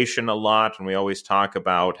vocation a lot, and we always talk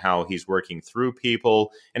about how he's working through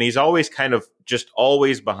people, and he's always kind of just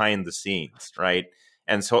always behind the scenes, right?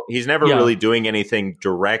 And so he's never really doing anything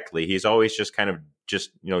directly. He's always just kind of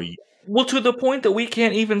well, to the point that we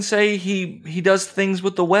can't even say he does things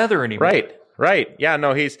with the weather anymore. Right. Yeah,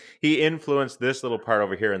 no, he influenced this little part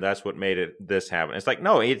over here, and that's what made this happen. It's like,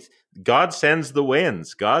 no, it's God sends the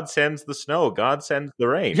winds, God sends the snow, God sends the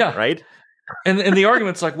rain, right? And the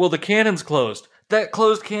argument's like, well, the canon's closed. That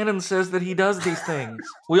closed canon says that he does these things.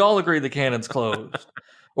 We all agree the canon's closed.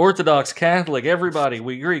 Orthodox, Catholic, everybody,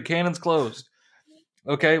 we agree canon's closed.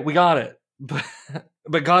 Okay, we got it.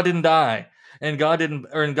 But God didn't die. And God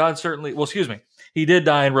certainly, he did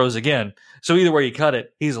die and rose again. So either way you cut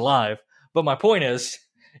it, he's alive. But my point is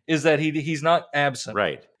that he's not absent.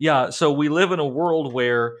 Right. Yeah, so we live in a world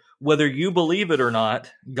where, whether you believe it or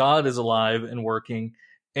not, God is alive and working,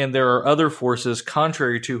 and there are other forces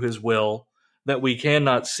contrary to his will that we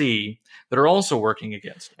cannot see that are also working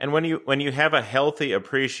against him. And when you have a healthy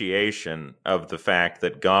appreciation of the fact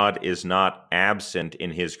that God is not absent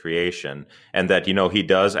in his creation, and that he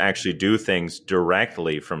does actually do things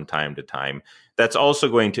directly from time to time, that's also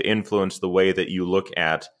going to influence the way that you look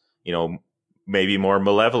at maybe more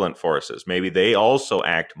malevolent forces. Maybe they also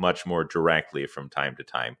act much more directly from time to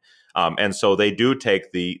time, and so they do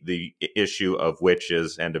take the issue of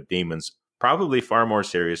witches and of demons probably far more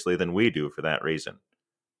seriously than we do for that reason,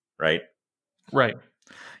 right? Right.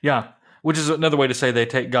 Yeah. Which is another way to say they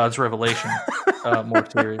take God's revelation more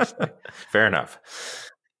seriously. Fair enough.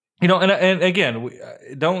 And again,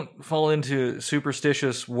 don't fall into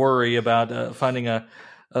superstitious worry about finding a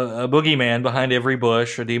boogeyman behind every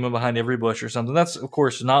bush, a demon behind every bush or something. That's, of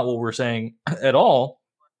course, not what we're saying at all.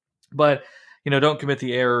 But, don't commit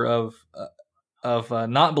the error of of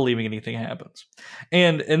not believing anything happens.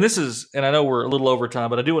 And this is, and I know we're a little over time,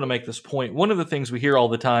 but I do want to make this point. One of the things we hear all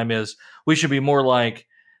the time is we should be more like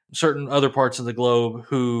certain other parts of the globe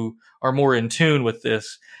who are more in tune with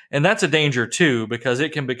this. And that's a danger too, because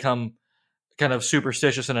it can become kind of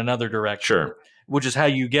superstitious in another direction, Sure. which is how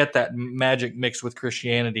you get that magic mixed with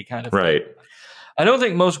Christianity kind of Right. thing. I don't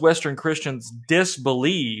think most Western Christians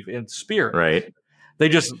disbelieve in spirit. Right. They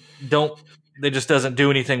just don't. They just doesn't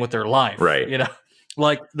do anything with their life. Right. You know,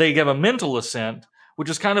 like they have a mental assent, which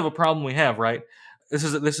is kind of a problem we have. Right. This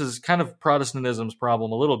is kind of Protestantism's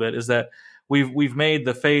problem a little bit, is that we've made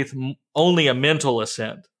the faith only a mental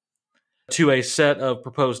assent to a set of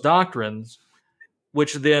proposed doctrines,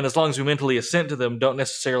 which then, as long as we mentally assent to them, don't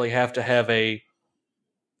necessarily have to have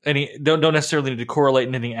don't necessarily need to correlate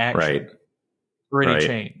in any action. Right. Or any Right.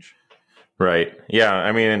 change. Right. Yeah.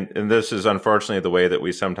 I mean, and this is unfortunately the way that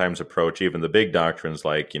we sometimes approach even the big doctrines,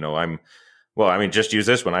 like, just use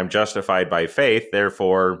this one. I'm justified by faith.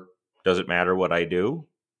 Therefore, does it matter what I do?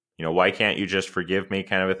 Why can't you just forgive me,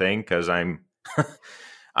 kind of a thing? Because I'm,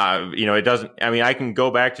 it doesn't, I can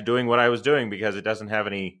go back to doing what I was doing because it doesn't have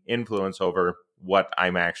any influence over what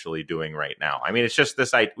I'm actually doing right now. It's just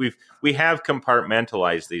this, we have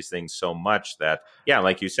compartmentalized these things so much that, yeah,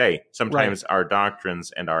 like you say, sometimes our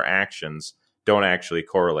doctrines and our actions don't actually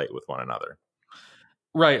correlate with one another.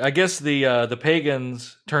 Right. I guess the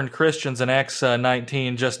pagans turned Christians in Acts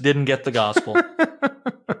 19 just didn't get the gospel.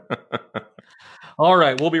 All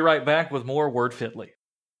right. We'll be right back with more Word Fitly.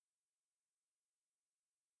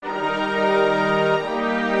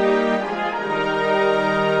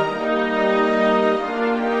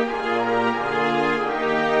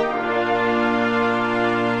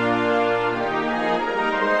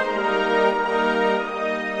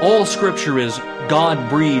 All Scripture is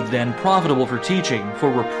God-breathed and profitable for teaching,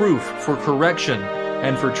 for reproof, for correction,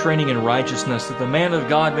 and for training in righteousness, that the man of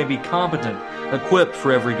God may be competent, equipped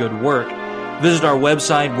for every good work. Visit our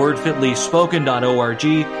website, wordfitlyspoken.org.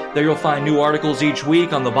 There you'll find new articles each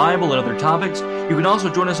week on the Bible and other topics. You can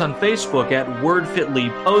also join us on Facebook at Word Fitly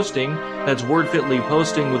Posting. That's Word Fitly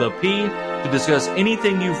Posting with a P, to discuss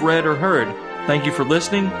anything you've read or heard. Thank you for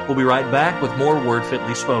listening. We'll be right back with more Word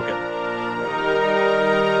Fitly Spoken.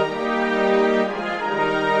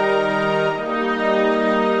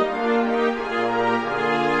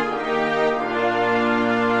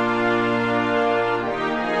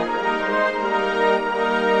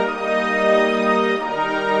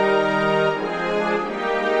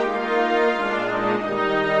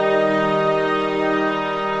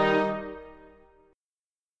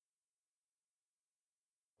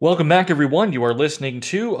 Welcome back, everyone. You are listening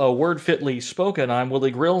to A Word Fitly Spoken. I'm Willie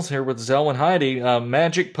Grills here with Zelwyn Heidi.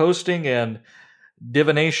 Magic posting and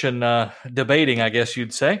divination debating, I guess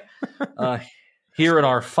you'd say, here in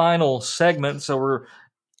our final segment. So we're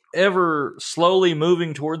ever slowly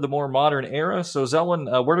moving toward the more modern era. So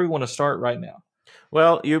Zelwyn, where do we want to start right now?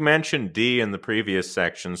 Well, you mentioned Dee in the previous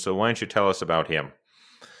section, so why don't you tell us about him?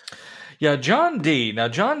 Yeah, John Dee. Now,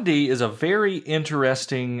 John Dee is a very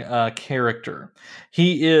interesting character.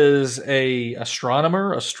 He is an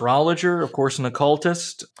astronomer, astrologer, of course, an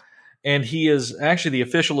occultist, and he is actually the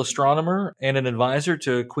official astronomer and an advisor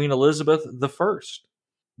to Queen Elizabeth I.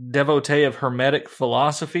 Devotee of Hermetic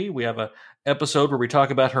philosophy. We have an episode where we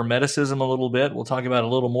talk about Hermeticism a little bit. We'll talk about it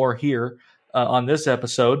a little more here on this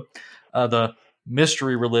episode, the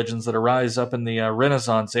mystery religions that arise up in the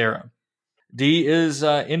Renaissance era. Dee is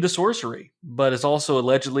into sorcery, but is also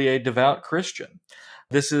allegedly a devout Christian.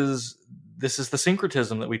 This is the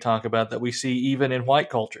syncretism that we talk about, that we see even in white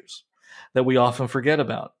cultures, that we often forget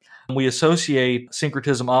about. We associate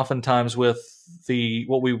syncretism oftentimes with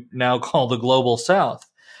what we now call the global South,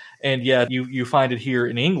 and yet you find it here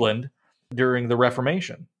in England during the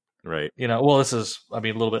Reformation. Right. This is a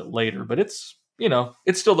little bit later, but it's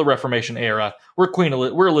still the Reformation era.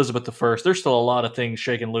 We're Elizabeth I. There's still a lot of things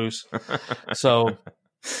shaking loose. So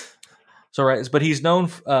right. But he's known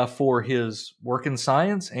for his work in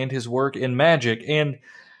science and his work in magic. And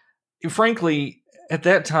frankly, at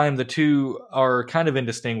that time, the two are kind of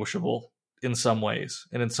indistinguishable in some ways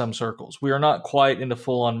and in some circles. We are not quite into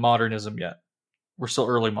full-on modernism yet. We're still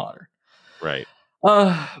early modern. Right.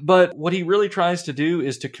 But what he really tries to do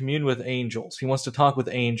is to commune with angels. He wants to talk with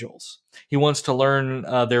angels. He wants to learn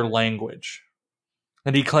their language.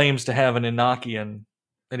 And he claims to have an Enochian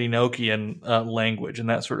language and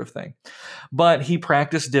that sort of thing. But he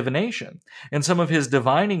practiced divination. And some of his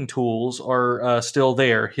divining tools are still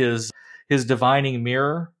there. His divining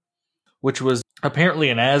mirror, which was apparently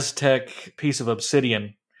an Aztec piece of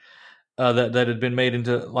obsidian that had been made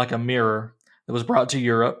into like a mirror, that was brought to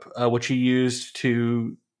Europe, which he used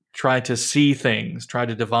to try to see things, try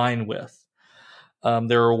to divine with.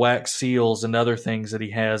 There are wax seals and other things that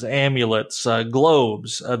he has, amulets,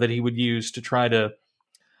 globes that he would use to try to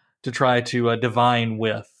divine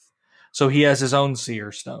with. So he has his own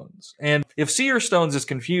seer stones. And if seer stones is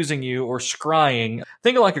confusing you or scrying,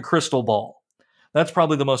 think of like a crystal ball. That's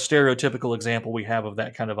probably the most stereotypical example we have of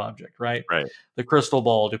that kind of object, right? Right. The crystal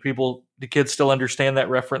ball. Do kids still understand that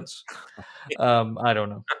reference? I don't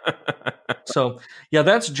know. So yeah,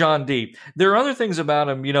 that's John Dee. There are other things about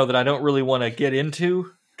him, that I don't really want to get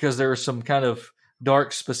into because there are some kind of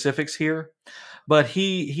dark specifics here. But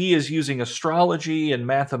he is using astrology and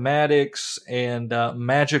mathematics and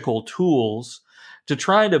magical tools to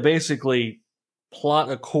try to basically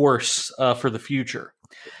plot a course for the future.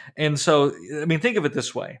 And so, I mean, think of it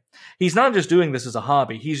this way: he's not just doing this as a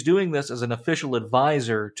hobby; he's doing this as an official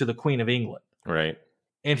advisor to the Queen of England. Right.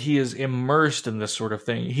 And he is immersed in this sort of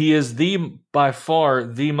thing. He is by far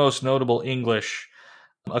the most notable English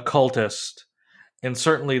occultist, and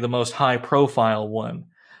certainly the most high profile one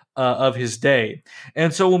of his day.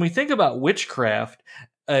 And so when we think about witchcraft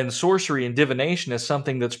and sorcery and divination as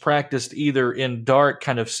something that's practiced either in dark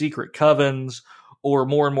kind of secret covens, or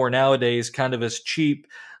more and more nowadays kind of as cheap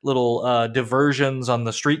little diversions on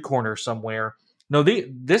the street corner somewhere. No,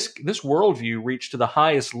 this worldview reached to the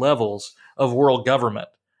highest levels of world government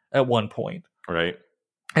at one point. Right.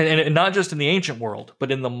 And not just in the ancient world,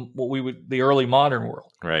 but in the early modern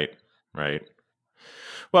world. Right. Right.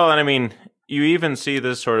 Well, and I mean, you even see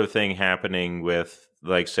this sort of thing happening with,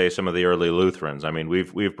 like, say, some of the early Lutherans. I mean,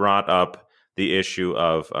 we've brought up the issue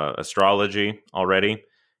of astrology already.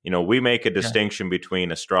 We make a distinction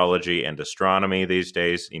between astrology and astronomy these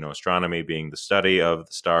days. Astronomy being the study of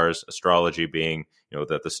the stars, astrology being,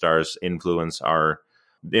 that the stars influence our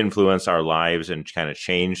lives and kind of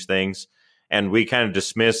change things. And we kind of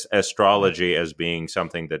dismiss astrology as being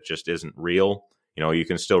something that just isn't real. You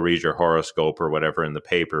can still read your horoscope or whatever in the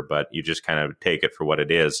paper, but you just kind of take it for what it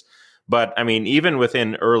is. But I mean, even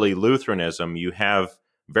within early Lutheranism, you have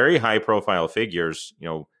very high profile figures,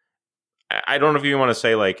 I don't know if you want to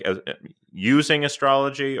say like using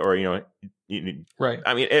astrology or, Right.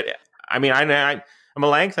 I mean,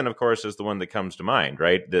 Melanchthon, of course, is the one that comes to mind,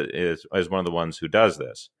 right? That is one of the ones who does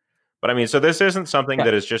this. But I mean, so this isn't something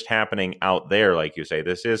that is just happening out there, like you say.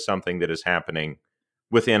 This is something that is happening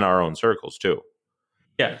within our own circles too.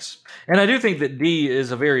 Yes. And I do think that Dee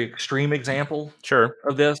is a very extreme example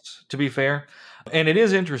of this, to be fair. And it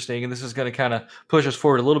is interesting, and this is going to kind of push us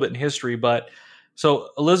forward a little bit in history, but so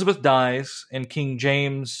Elizabeth dies, and King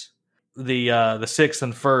James the sixth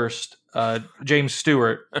and first, James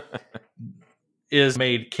Stewart, is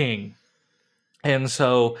made king. And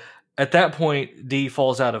so at that point, Dee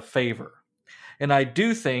falls out of favor. And I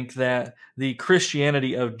do think that the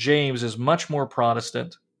Christianity of James is much more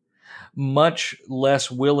Protestant, much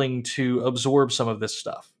less willing to absorb some of this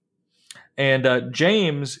stuff. And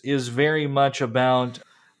James is very much about,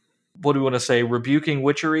 what do we want to say, rebuking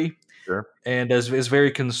witchery. Sure. And is very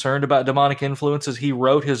concerned about demonic influences. He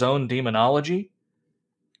wrote his own demonology,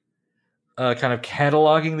 kind of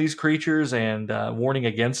cataloging these creatures and warning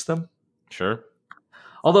against them. Sure.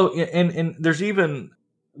 Although, and there's even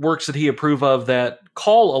works that he approved of that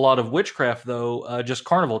call a lot of witchcraft, though, just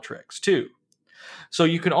carnival tricks, too. So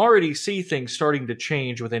you can already see things starting to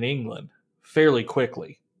change within England fairly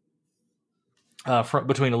quickly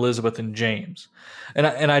between Elizabeth and James. And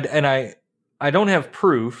I don't have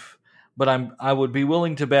proof, but I would be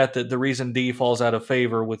willing to bet that the reason Dee falls out of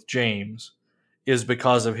favor with James is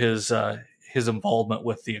because of his involvement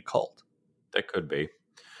with the occult. That could be.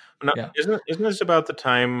 Now, isn't this about the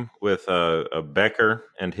time with Becker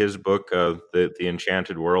and his book, the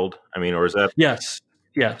Enchanted World? I mean, or is that? Yes.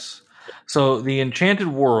 So the Enchanted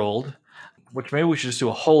World, which maybe we should just do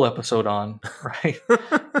a whole episode on, right?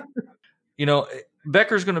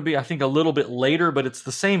 Becker's going to be, I think, a little bit later, but it's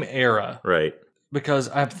the same era, right? Because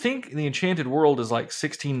I think the Enchanted World is like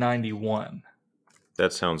 1691.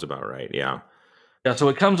 That sounds about right. Yeah. Yeah. So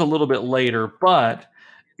it comes a little bit later, but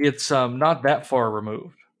it's not that far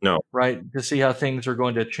removed. No. Right. To see how things are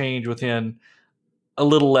going to change within a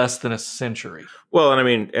little less than a century. Well, and I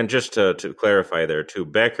mean, and just to clarify there too,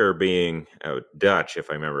 Becker being Dutch,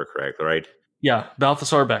 if I remember correctly, right? Yeah,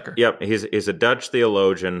 Balthasar Becker. Yep, he's a Dutch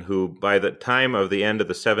theologian who, by the time of the end of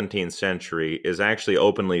the 17th century, is actually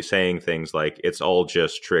openly saying things like, it's all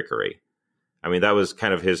just trickery. I mean, that was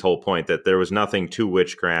kind of his whole point, that there was nothing to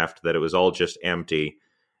witchcraft, that it was all just empty.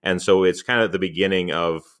 And so it's kind of the beginning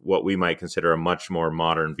of what we might consider a much more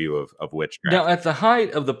modern view of witchcraft. Now, at the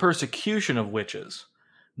height of the persecution of witches,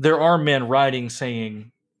 there are men writing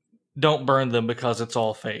saying, don't burn them because it's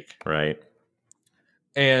all fake. Right.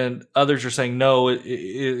 and others are saying no,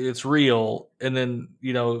 it's real. And then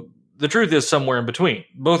the truth is somewhere in between.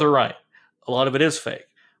 Both are right. A lot of it is fake,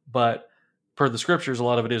 but per the scriptures, a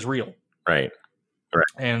lot of it is real. Right. Right.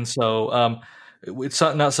 And so it's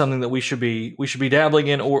not something that we should be dabbling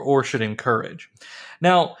in or should encourage.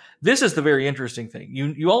 Now, this is the very interesting thing.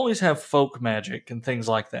 You always have folk magic and things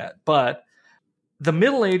like that, but the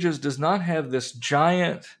Middle Ages does not have this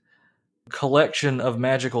giant collection of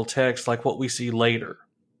magical texts like what we see later.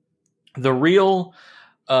 The real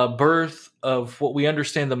birth of what we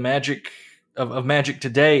understand the magic of magic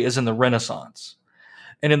today is in the Renaissance.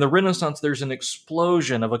 And in the Renaissance, there's an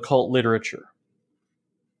explosion of occult literature.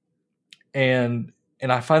 And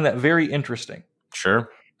I find that very interesting.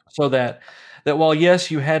 Sure. So that while,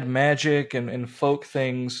 yes, you had magic and folk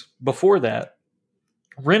things before that,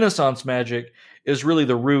 Renaissance magic is really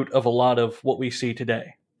the root of a lot of what we see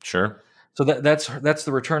today. Sure. So that's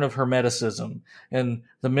the return of Hermeticism and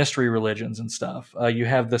the mystery religions and stuff. You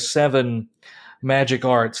have the 7 magic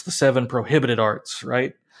arts, the 7 prohibited arts,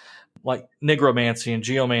 right? Like nigromancy and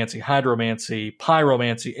geomancy, hydromancy,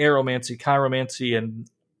 pyromancy, aeromancy, chiromancy, and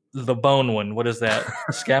the bone one. What is that?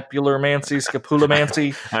 Scapularmancy,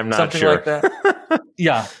 scapulomancy, I'm not something sure. like that.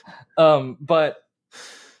 Yeah. But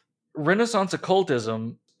Renaissance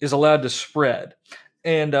occultism is allowed to spread.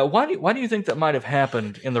 And why do you think that might have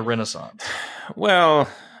happened in the Renaissance? Well,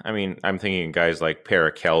 I mean, I'm thinking guys like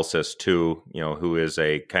Paracelsus too, who is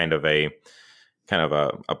a kind of a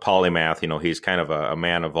polymath. He's kind of a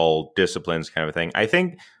man of all disciplines, kind of a thing. I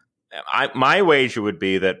think my wager would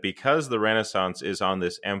be that because the Renaissance is on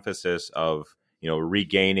this emphasis of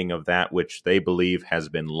regaining of that which they believe has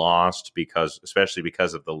been lost, especially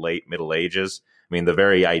because of the late Middle Ages. I mean, the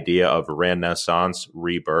very idea of Renaissance,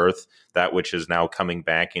 rebirth, that which is now coming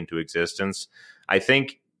back into existence, I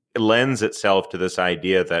think it lends itself to this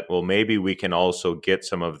idea that, well, maybe we can also get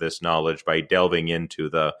some of this knowledge by delving into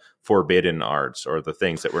the forbidden arts or the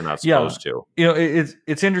things that we're not supposed to.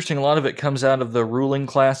 It's interesting. A lot of it comes out of the ruling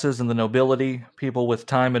classes and the nobility, people with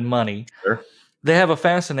time and money. Sure. They have a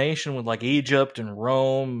fascination with like Egypt and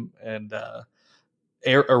Rome and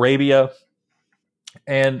Arabia.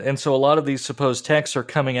 And so a lot of these supposed texts are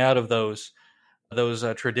coming out of those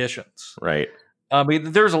traditions. Right. I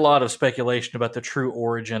mean, there's a lot of speculation about the true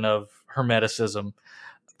origin of Hermeticism,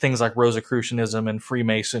 things like Rosicrucianism and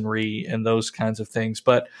Freemasonry and those kinds of things.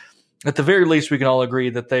 But at the very least, we can all agree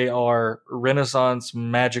that they are Renaissance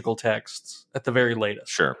magical texts at the very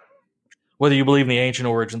latest. Sure. Whether you believe in the ancient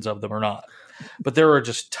origins of them or not. But there are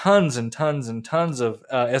just tons and tons and tons of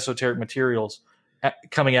esoteric materials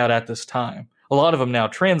coming out at this time. A lot of them now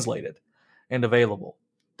translated and available.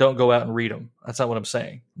 Don't go out and read them. That's not what I'm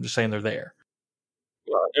saying. I'm just saying they're there.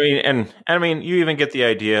 Well, I mean, you even get the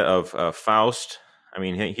idea of Faust. I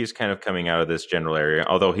mean, he's kind of coming out of this general area,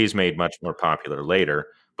 although he's made much more popular later.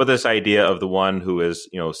 But this idea of the one who is,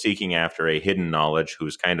 seeking after a hidden knowledge,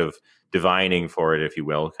 who's kind of divining for it, if you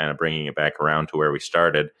will, kind of bringing it back around to where we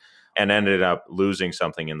started, and ended up losing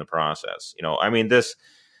something in the process. I mean, the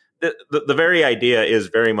very idea is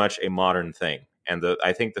very much a modern thing. And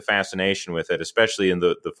I think the fascination with it, especially in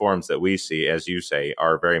the forms that we see, as you say,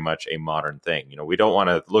 are very much a modern thing. We don't want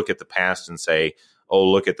to look at the past and say, oh,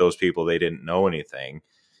 look at those people, they didn't know anything.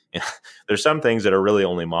 There's some things that are really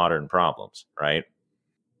only modern problems, right?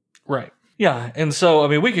 Right. Yeah. And so, I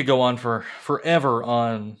mean, we could go on for forever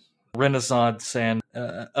on Renaissance and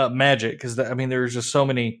magic, because, there's just so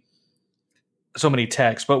many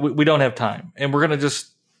texts, but we don't have time. And we're going to just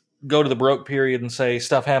go to the Baroque period and say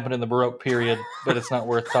stuff happened in the Baroque period, but it's not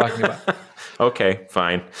worth talking about. Okay,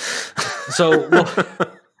 fine. So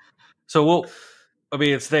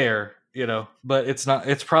it's there, but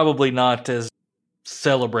it's probably not as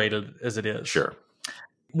celebrated as it is. Sure.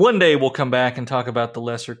 One day we'll come back and talk about the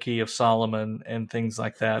Lesser Key of Solomon and things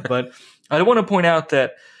like that. But I want to point out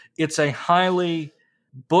that it's a highly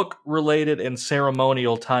book-related and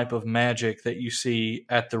ceremonial type of magic that you see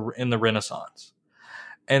in the Renaissance.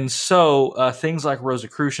 And so things like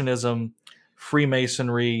Rosicrucianism,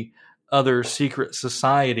 Freemasonry, other secret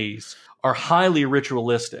societies are highly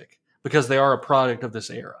ritualistic because they are a product of this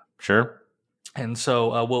era. Sure. And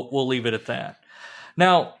so we'll leave it at that.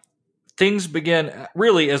 Now, things begin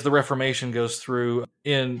really as the Reformation goes through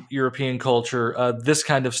in European culture. This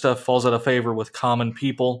kind of stuff falls out of favor with common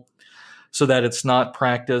people, so that it's not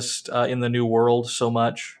practiced in the New World so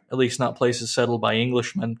much, at least not places settled by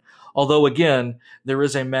Englishmen. Although, again, there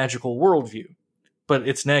is a magical worldview, but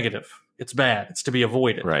it's negative. It's bad. It's to be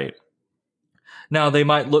avoided. Right. Now, they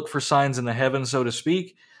might look for signs in the heavens, so to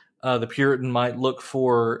speak. The Puritan might look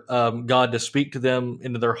for God to speak to them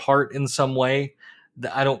into their heart in some way.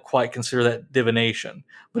 I don't quite consider that divination,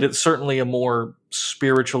 but it's certainly a more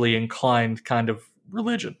spiritually inclined kind of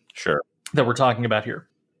religion Sure. that we're talking about here.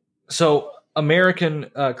 So American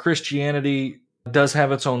Christianity does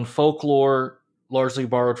have its own folklore, largely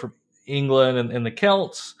borrowed from England and the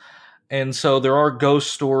Celts. And so there are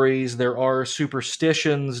ghost stories, there are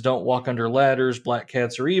superstitions, don't walk under ladders, black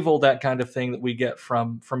cats are evil, that kind of thing that we get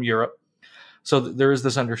from Europe. So there is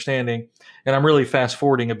this understanding. And I'm really fast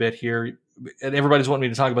forwarding a bit here. And everybody's wanting me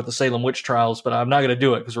to talk about the Salem witch trials, but I'm not going to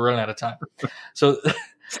do it because we're running out of time. So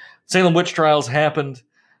Salem witch trials happened,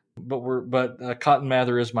 but Cotton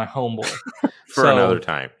Mather is my homeboy. For another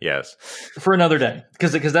time, yes. For another day,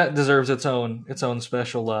 because that deserves its own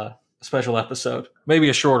special episode. Maybe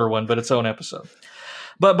a shorter one, but its own episode.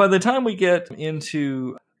 But by the time we get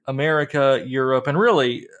into America, Europe, and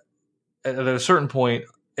really at a certain point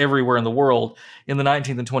everywhere in the world, in the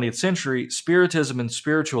 19th and 20th century, Spiritism and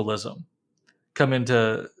spiritualism come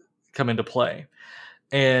into play.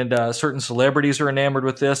 And certain celebrities are enamored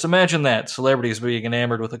with this. Imagine that, celebrities being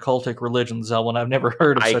enamored with occultic religions, Zelwyn. I've never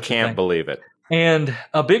heard of such a thing. I can't believe it. And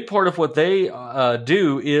a big part of what they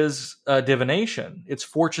do is divination. It's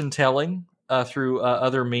fortune telling through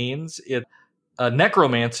other means. It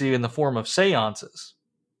necromancy in the form of seances.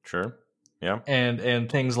 Sure. Yeah. And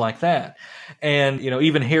things like that. And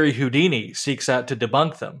even Harry Houdini seeks out to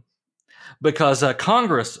debunk them because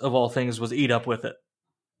Congress, of all things, was eat up with it.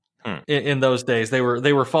 In those days,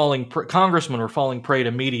 congressmen were falling prey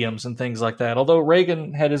to mediums and things like that. Although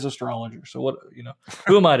Reagan had his astrologer, so what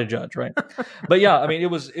who am I to judge, right? But yeah, I mean, it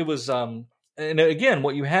was, and again,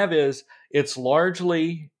 what you have is it's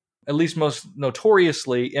largely, at least most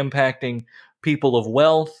notoriously, impacting people of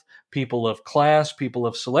wealth, people of class, people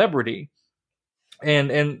of celebrity,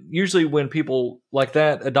 and usually when people like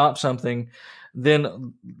that adopt something,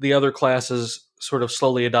 then the other classes sort of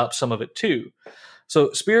slowly adopt some of it too.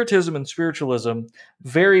 So Spiritism and spiritualism,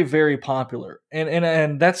 very, very popular.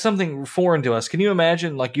 And that's something foreign to us. Can you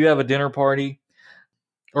imagine, like, you have a dinner party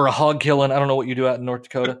or a hog killing? I don't know what you do out in North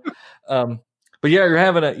Dakota. But yeah,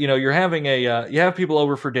 you have people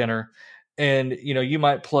over for dinner, and, you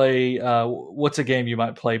might play, what's a game you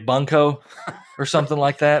might play? Bunko or something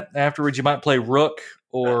like that. Afterwards, you might play Rook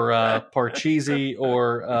or Parcheesi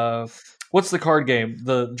or what's the card game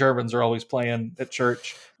the Germans are always playing at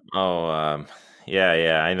church? Oh,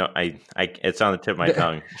 yeah, I know. I it's on the tip of my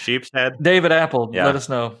tongue. Sheep's Head. David Apple, let us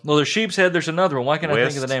know. Well, there's Sheep's Head. There's another one. Why can't I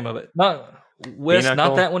think of the name of it? Not Whist, Pinochle?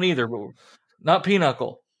 not that one either. Not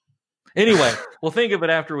Pinochle. Anyway, we'll think of it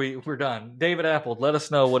after we're done. David Apple, let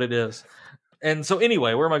us know what it is. And so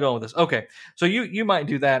anyway, where am I going with this? Okay, so you might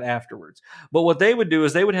do that afterwards. But what they would do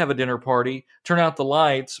is they would have a dinner party, turn out the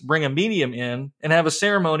lights, bring a medium in, and have a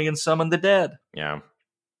ceremony and summon the dead. Yeah.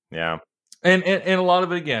 And a lot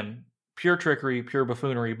of it, again, pure trickery, pure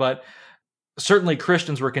buffoonery. But certainly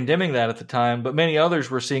Christians were condemning that at the time, but many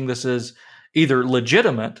others were seeing this as either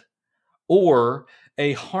legitimate or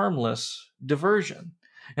a harmless diversion.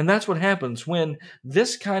 And that's what happens when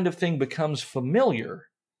this kind of thing becomes familiar.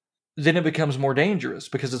 Then it becomes more dangerous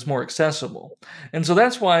because it's more accessible. And so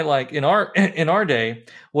that's why, like, in our day,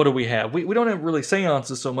 what do we have? We don't have really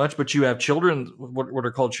seances so much, but you have what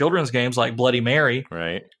are called children's games like Bloody Mary.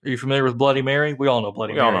 Right. Are you familiar with Bloody Mary? We all know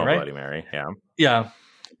Bloody Mary, We all know right? Bloody Mary, yeah. Yeah.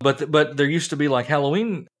 But there used to be like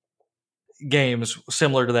Halloween games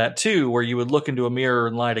similar to that too, where you would look into a mirror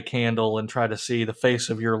and light a candle and try to see the face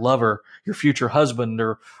of your lover, your future husband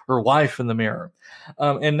or wife in the mirror.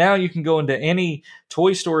 And now you can go into any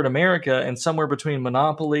toy store in America, and somewhere between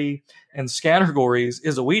Monopoly and Scattergories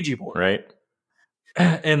is a Ouija board. Right.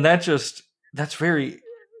 And that's very,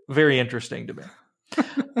 very interesting to me.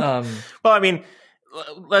 Well, I mean,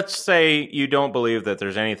 let's say you don't believe that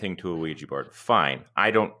there's anything to a Ouija board. Fine.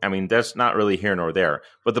 That's not really here nor there.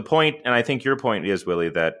 But the point, and I think your point is, Willie,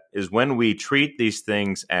 that is when we treat these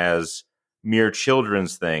things as mere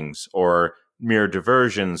children's things or mere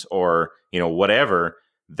diversions or, whatever,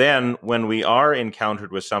 then when we are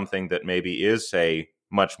encountered with something that maybe is, say,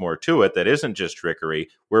 much more to it, that isn't just trickery,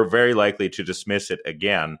 we're very likely to dismiss it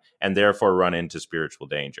again and therefore run into spiritual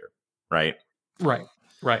danger. Right? Right.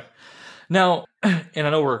 Now, and I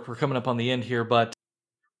know we're coming up on the end here, but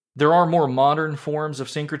there are more modern forms of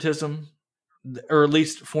syncretism, or at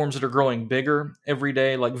least forms that are growing bigger every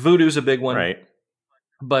day. Like voodoo's a big one. Right.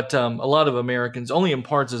 But a lot of Americans, only in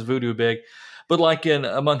parts is voodoo big. But like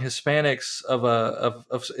among Hispanics of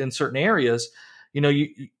in certain areas,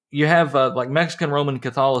 you have like Mexican Roman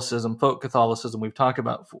Catholicism, folk Catholicism we've talked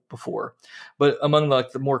about before. But among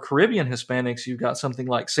like the more Caribbean Hispanics, you've got something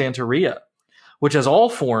like Santeria, which has all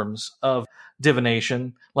forms of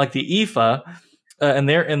divination, like the Ifa, and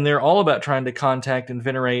they're all about trying to contact and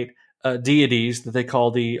venerate deities that they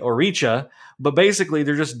call the Orisha, but basically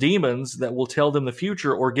they're just demons that will tell them the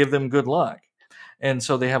future or give them good luck. And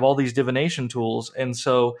so they have all these divination tools. And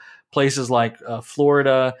so places like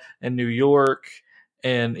Florida and New York,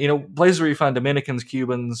 and places where you find Dominicans,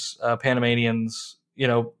 Cubans, Panamanians,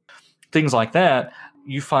 things like that,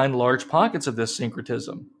 you find large pockets of this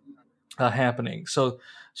syncretism happening. So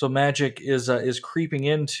magic is creeping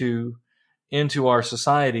into our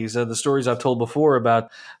societies. The stories I've told before about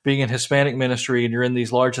being in Hispanic ministry, and you're in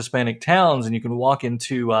these large Hispanic towns, and you can walk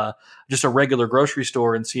into just a regular grocery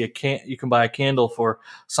store and see you can buy a candle for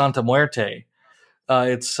Santa Muerte.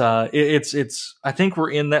 It's. I think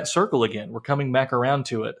we're in that circle again. We're coming back around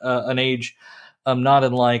to it. An age, not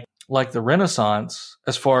unlike the Renaissance,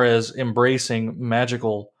 as far as embracing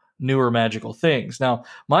newer magical things. Now,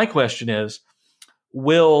 my question is,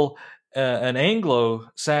 will an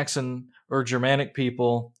Anglo-Saxon or Germanic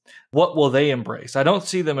people, what will they embrace? I don't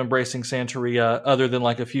see them embracing Santeria other than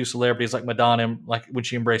like a few celebrities like Madonna, like when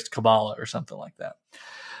she embraced Kabbalah or something like that.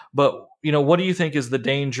 But, what do you think is the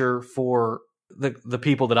danger for the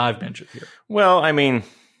people that I've mentioned here? Well, I mean,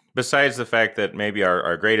 besides the fact that maybe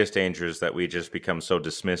our greatest danger is that we just become so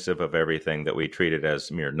dismissive of everything that we treat it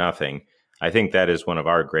as mere nothing, I think that is one of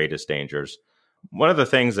our greatest dangers. One of the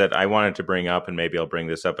things that I wanted to bring up, and maybe I'll bring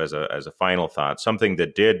this up as a final thought, something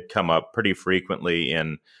that did come up pretty frequently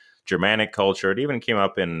in Germanic culture, it even came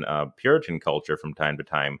up in Puritan culture from time to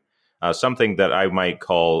time, something that I might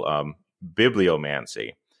call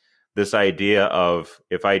bibliomancy. This idea of,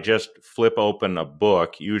 if I just flip open a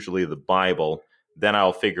book, usually the Bible, then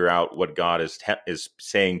I'll figure out what God is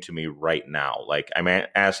saying to me right now. Like I'm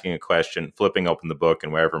asking a question, flipping open the book,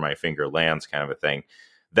 and wherever my finger lands, kind of a thing.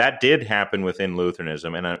 That did happen within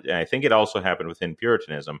Lutheranism, and I think it also happened within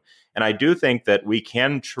Puritanism. And I do think that we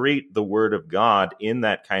can treat the Word of God in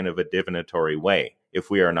that kind of a divinatory way if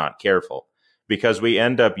we are not careful, because we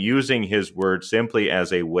end up using His Word simply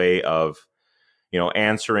as a way of,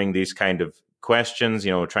 answering these kind of questions,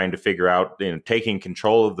 trying to figure out, taking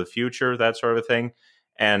control of the future, that sort of thing.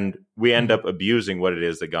 And we end up abusing what it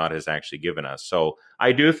is that God has actually given us. So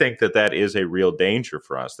I do think that is a real danger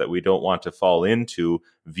for us, that we don't want to fall into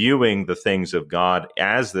viewing the things of God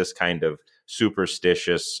as this kind of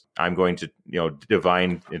superstitious, I'm going to,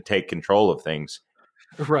 divine, take control of things.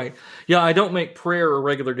 Right. Yeah, I don't make prayer a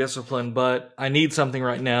regular discipline, but I need something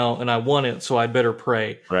right now and I want it, so I'd better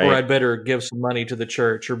pray. Right. Or I'd better give some money to the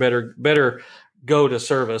church, or better go to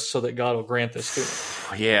service so that God will grant this to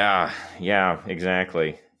me. Yeah,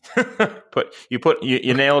 exactly.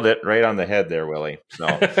 You nailed it right on the head there, Willie. So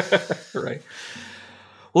Right.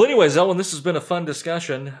 Well, anyways, Ellen, this has been a fun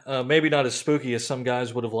discussion. Maybe not as spooky as some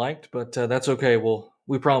guys would have liked, but that's okay.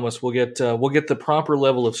 We promise we'll get the proper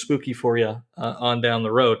level of spooky for you on down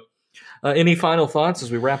the road. Any final thoughts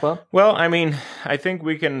as we wrap up? Well, I mean, I think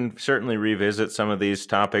we can certainly revisit some of these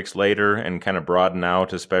topics later and kind of broaden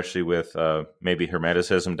out, especially with maybe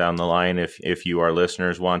Hermeticism down the line, if you, our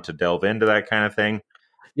listeners, want to delve into that kind of thing.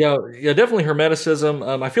 Yeah, definitely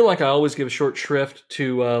Hermeticism. I feel like I always give short shrift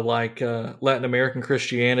to Latin American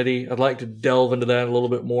Christianity. I'd like to delve into that a little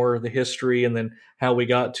bit more, the history, and then how we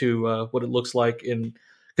got to what it looks like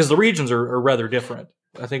because the regions are rather different.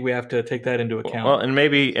 I think we have to take that into account. Well, and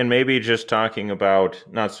maybe just talking about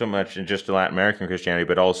not so much in just Latin American Christianity,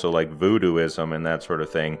 but also like voodooism and that sort of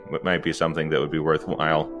thing. It might be something that would be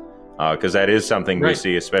worthwhile, because that is something we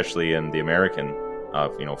see, especially in the American,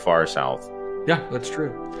 far south. Yeah, that's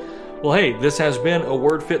true. Well, hey, this has been A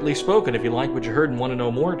Word Fitly Spoken. If you like what you heard and want to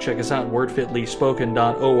know more, check us out at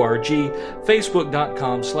wordfitlyspoken.org,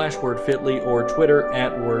 facebook.com/wordfitly, or Twitter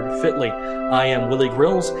 @wordfitly. I am Willie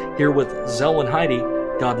Grills, here with Zelwyn Heidi.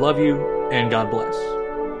 God love you, and God bless.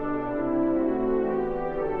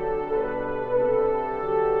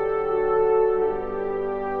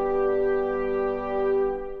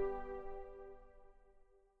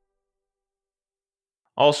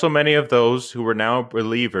 Also, many of those who were now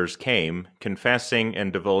believers came, confessing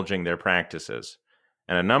and divulging their practices.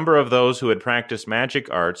 And a number of those who had practiced magic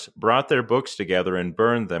arts brought their books together and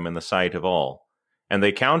burned them in the sight of all. And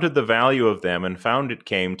they counted the value of them and found it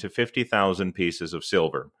came to 50,000 pieces of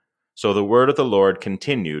silver. So the word of the Lord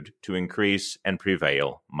continued to increase and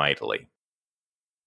prevail mightily.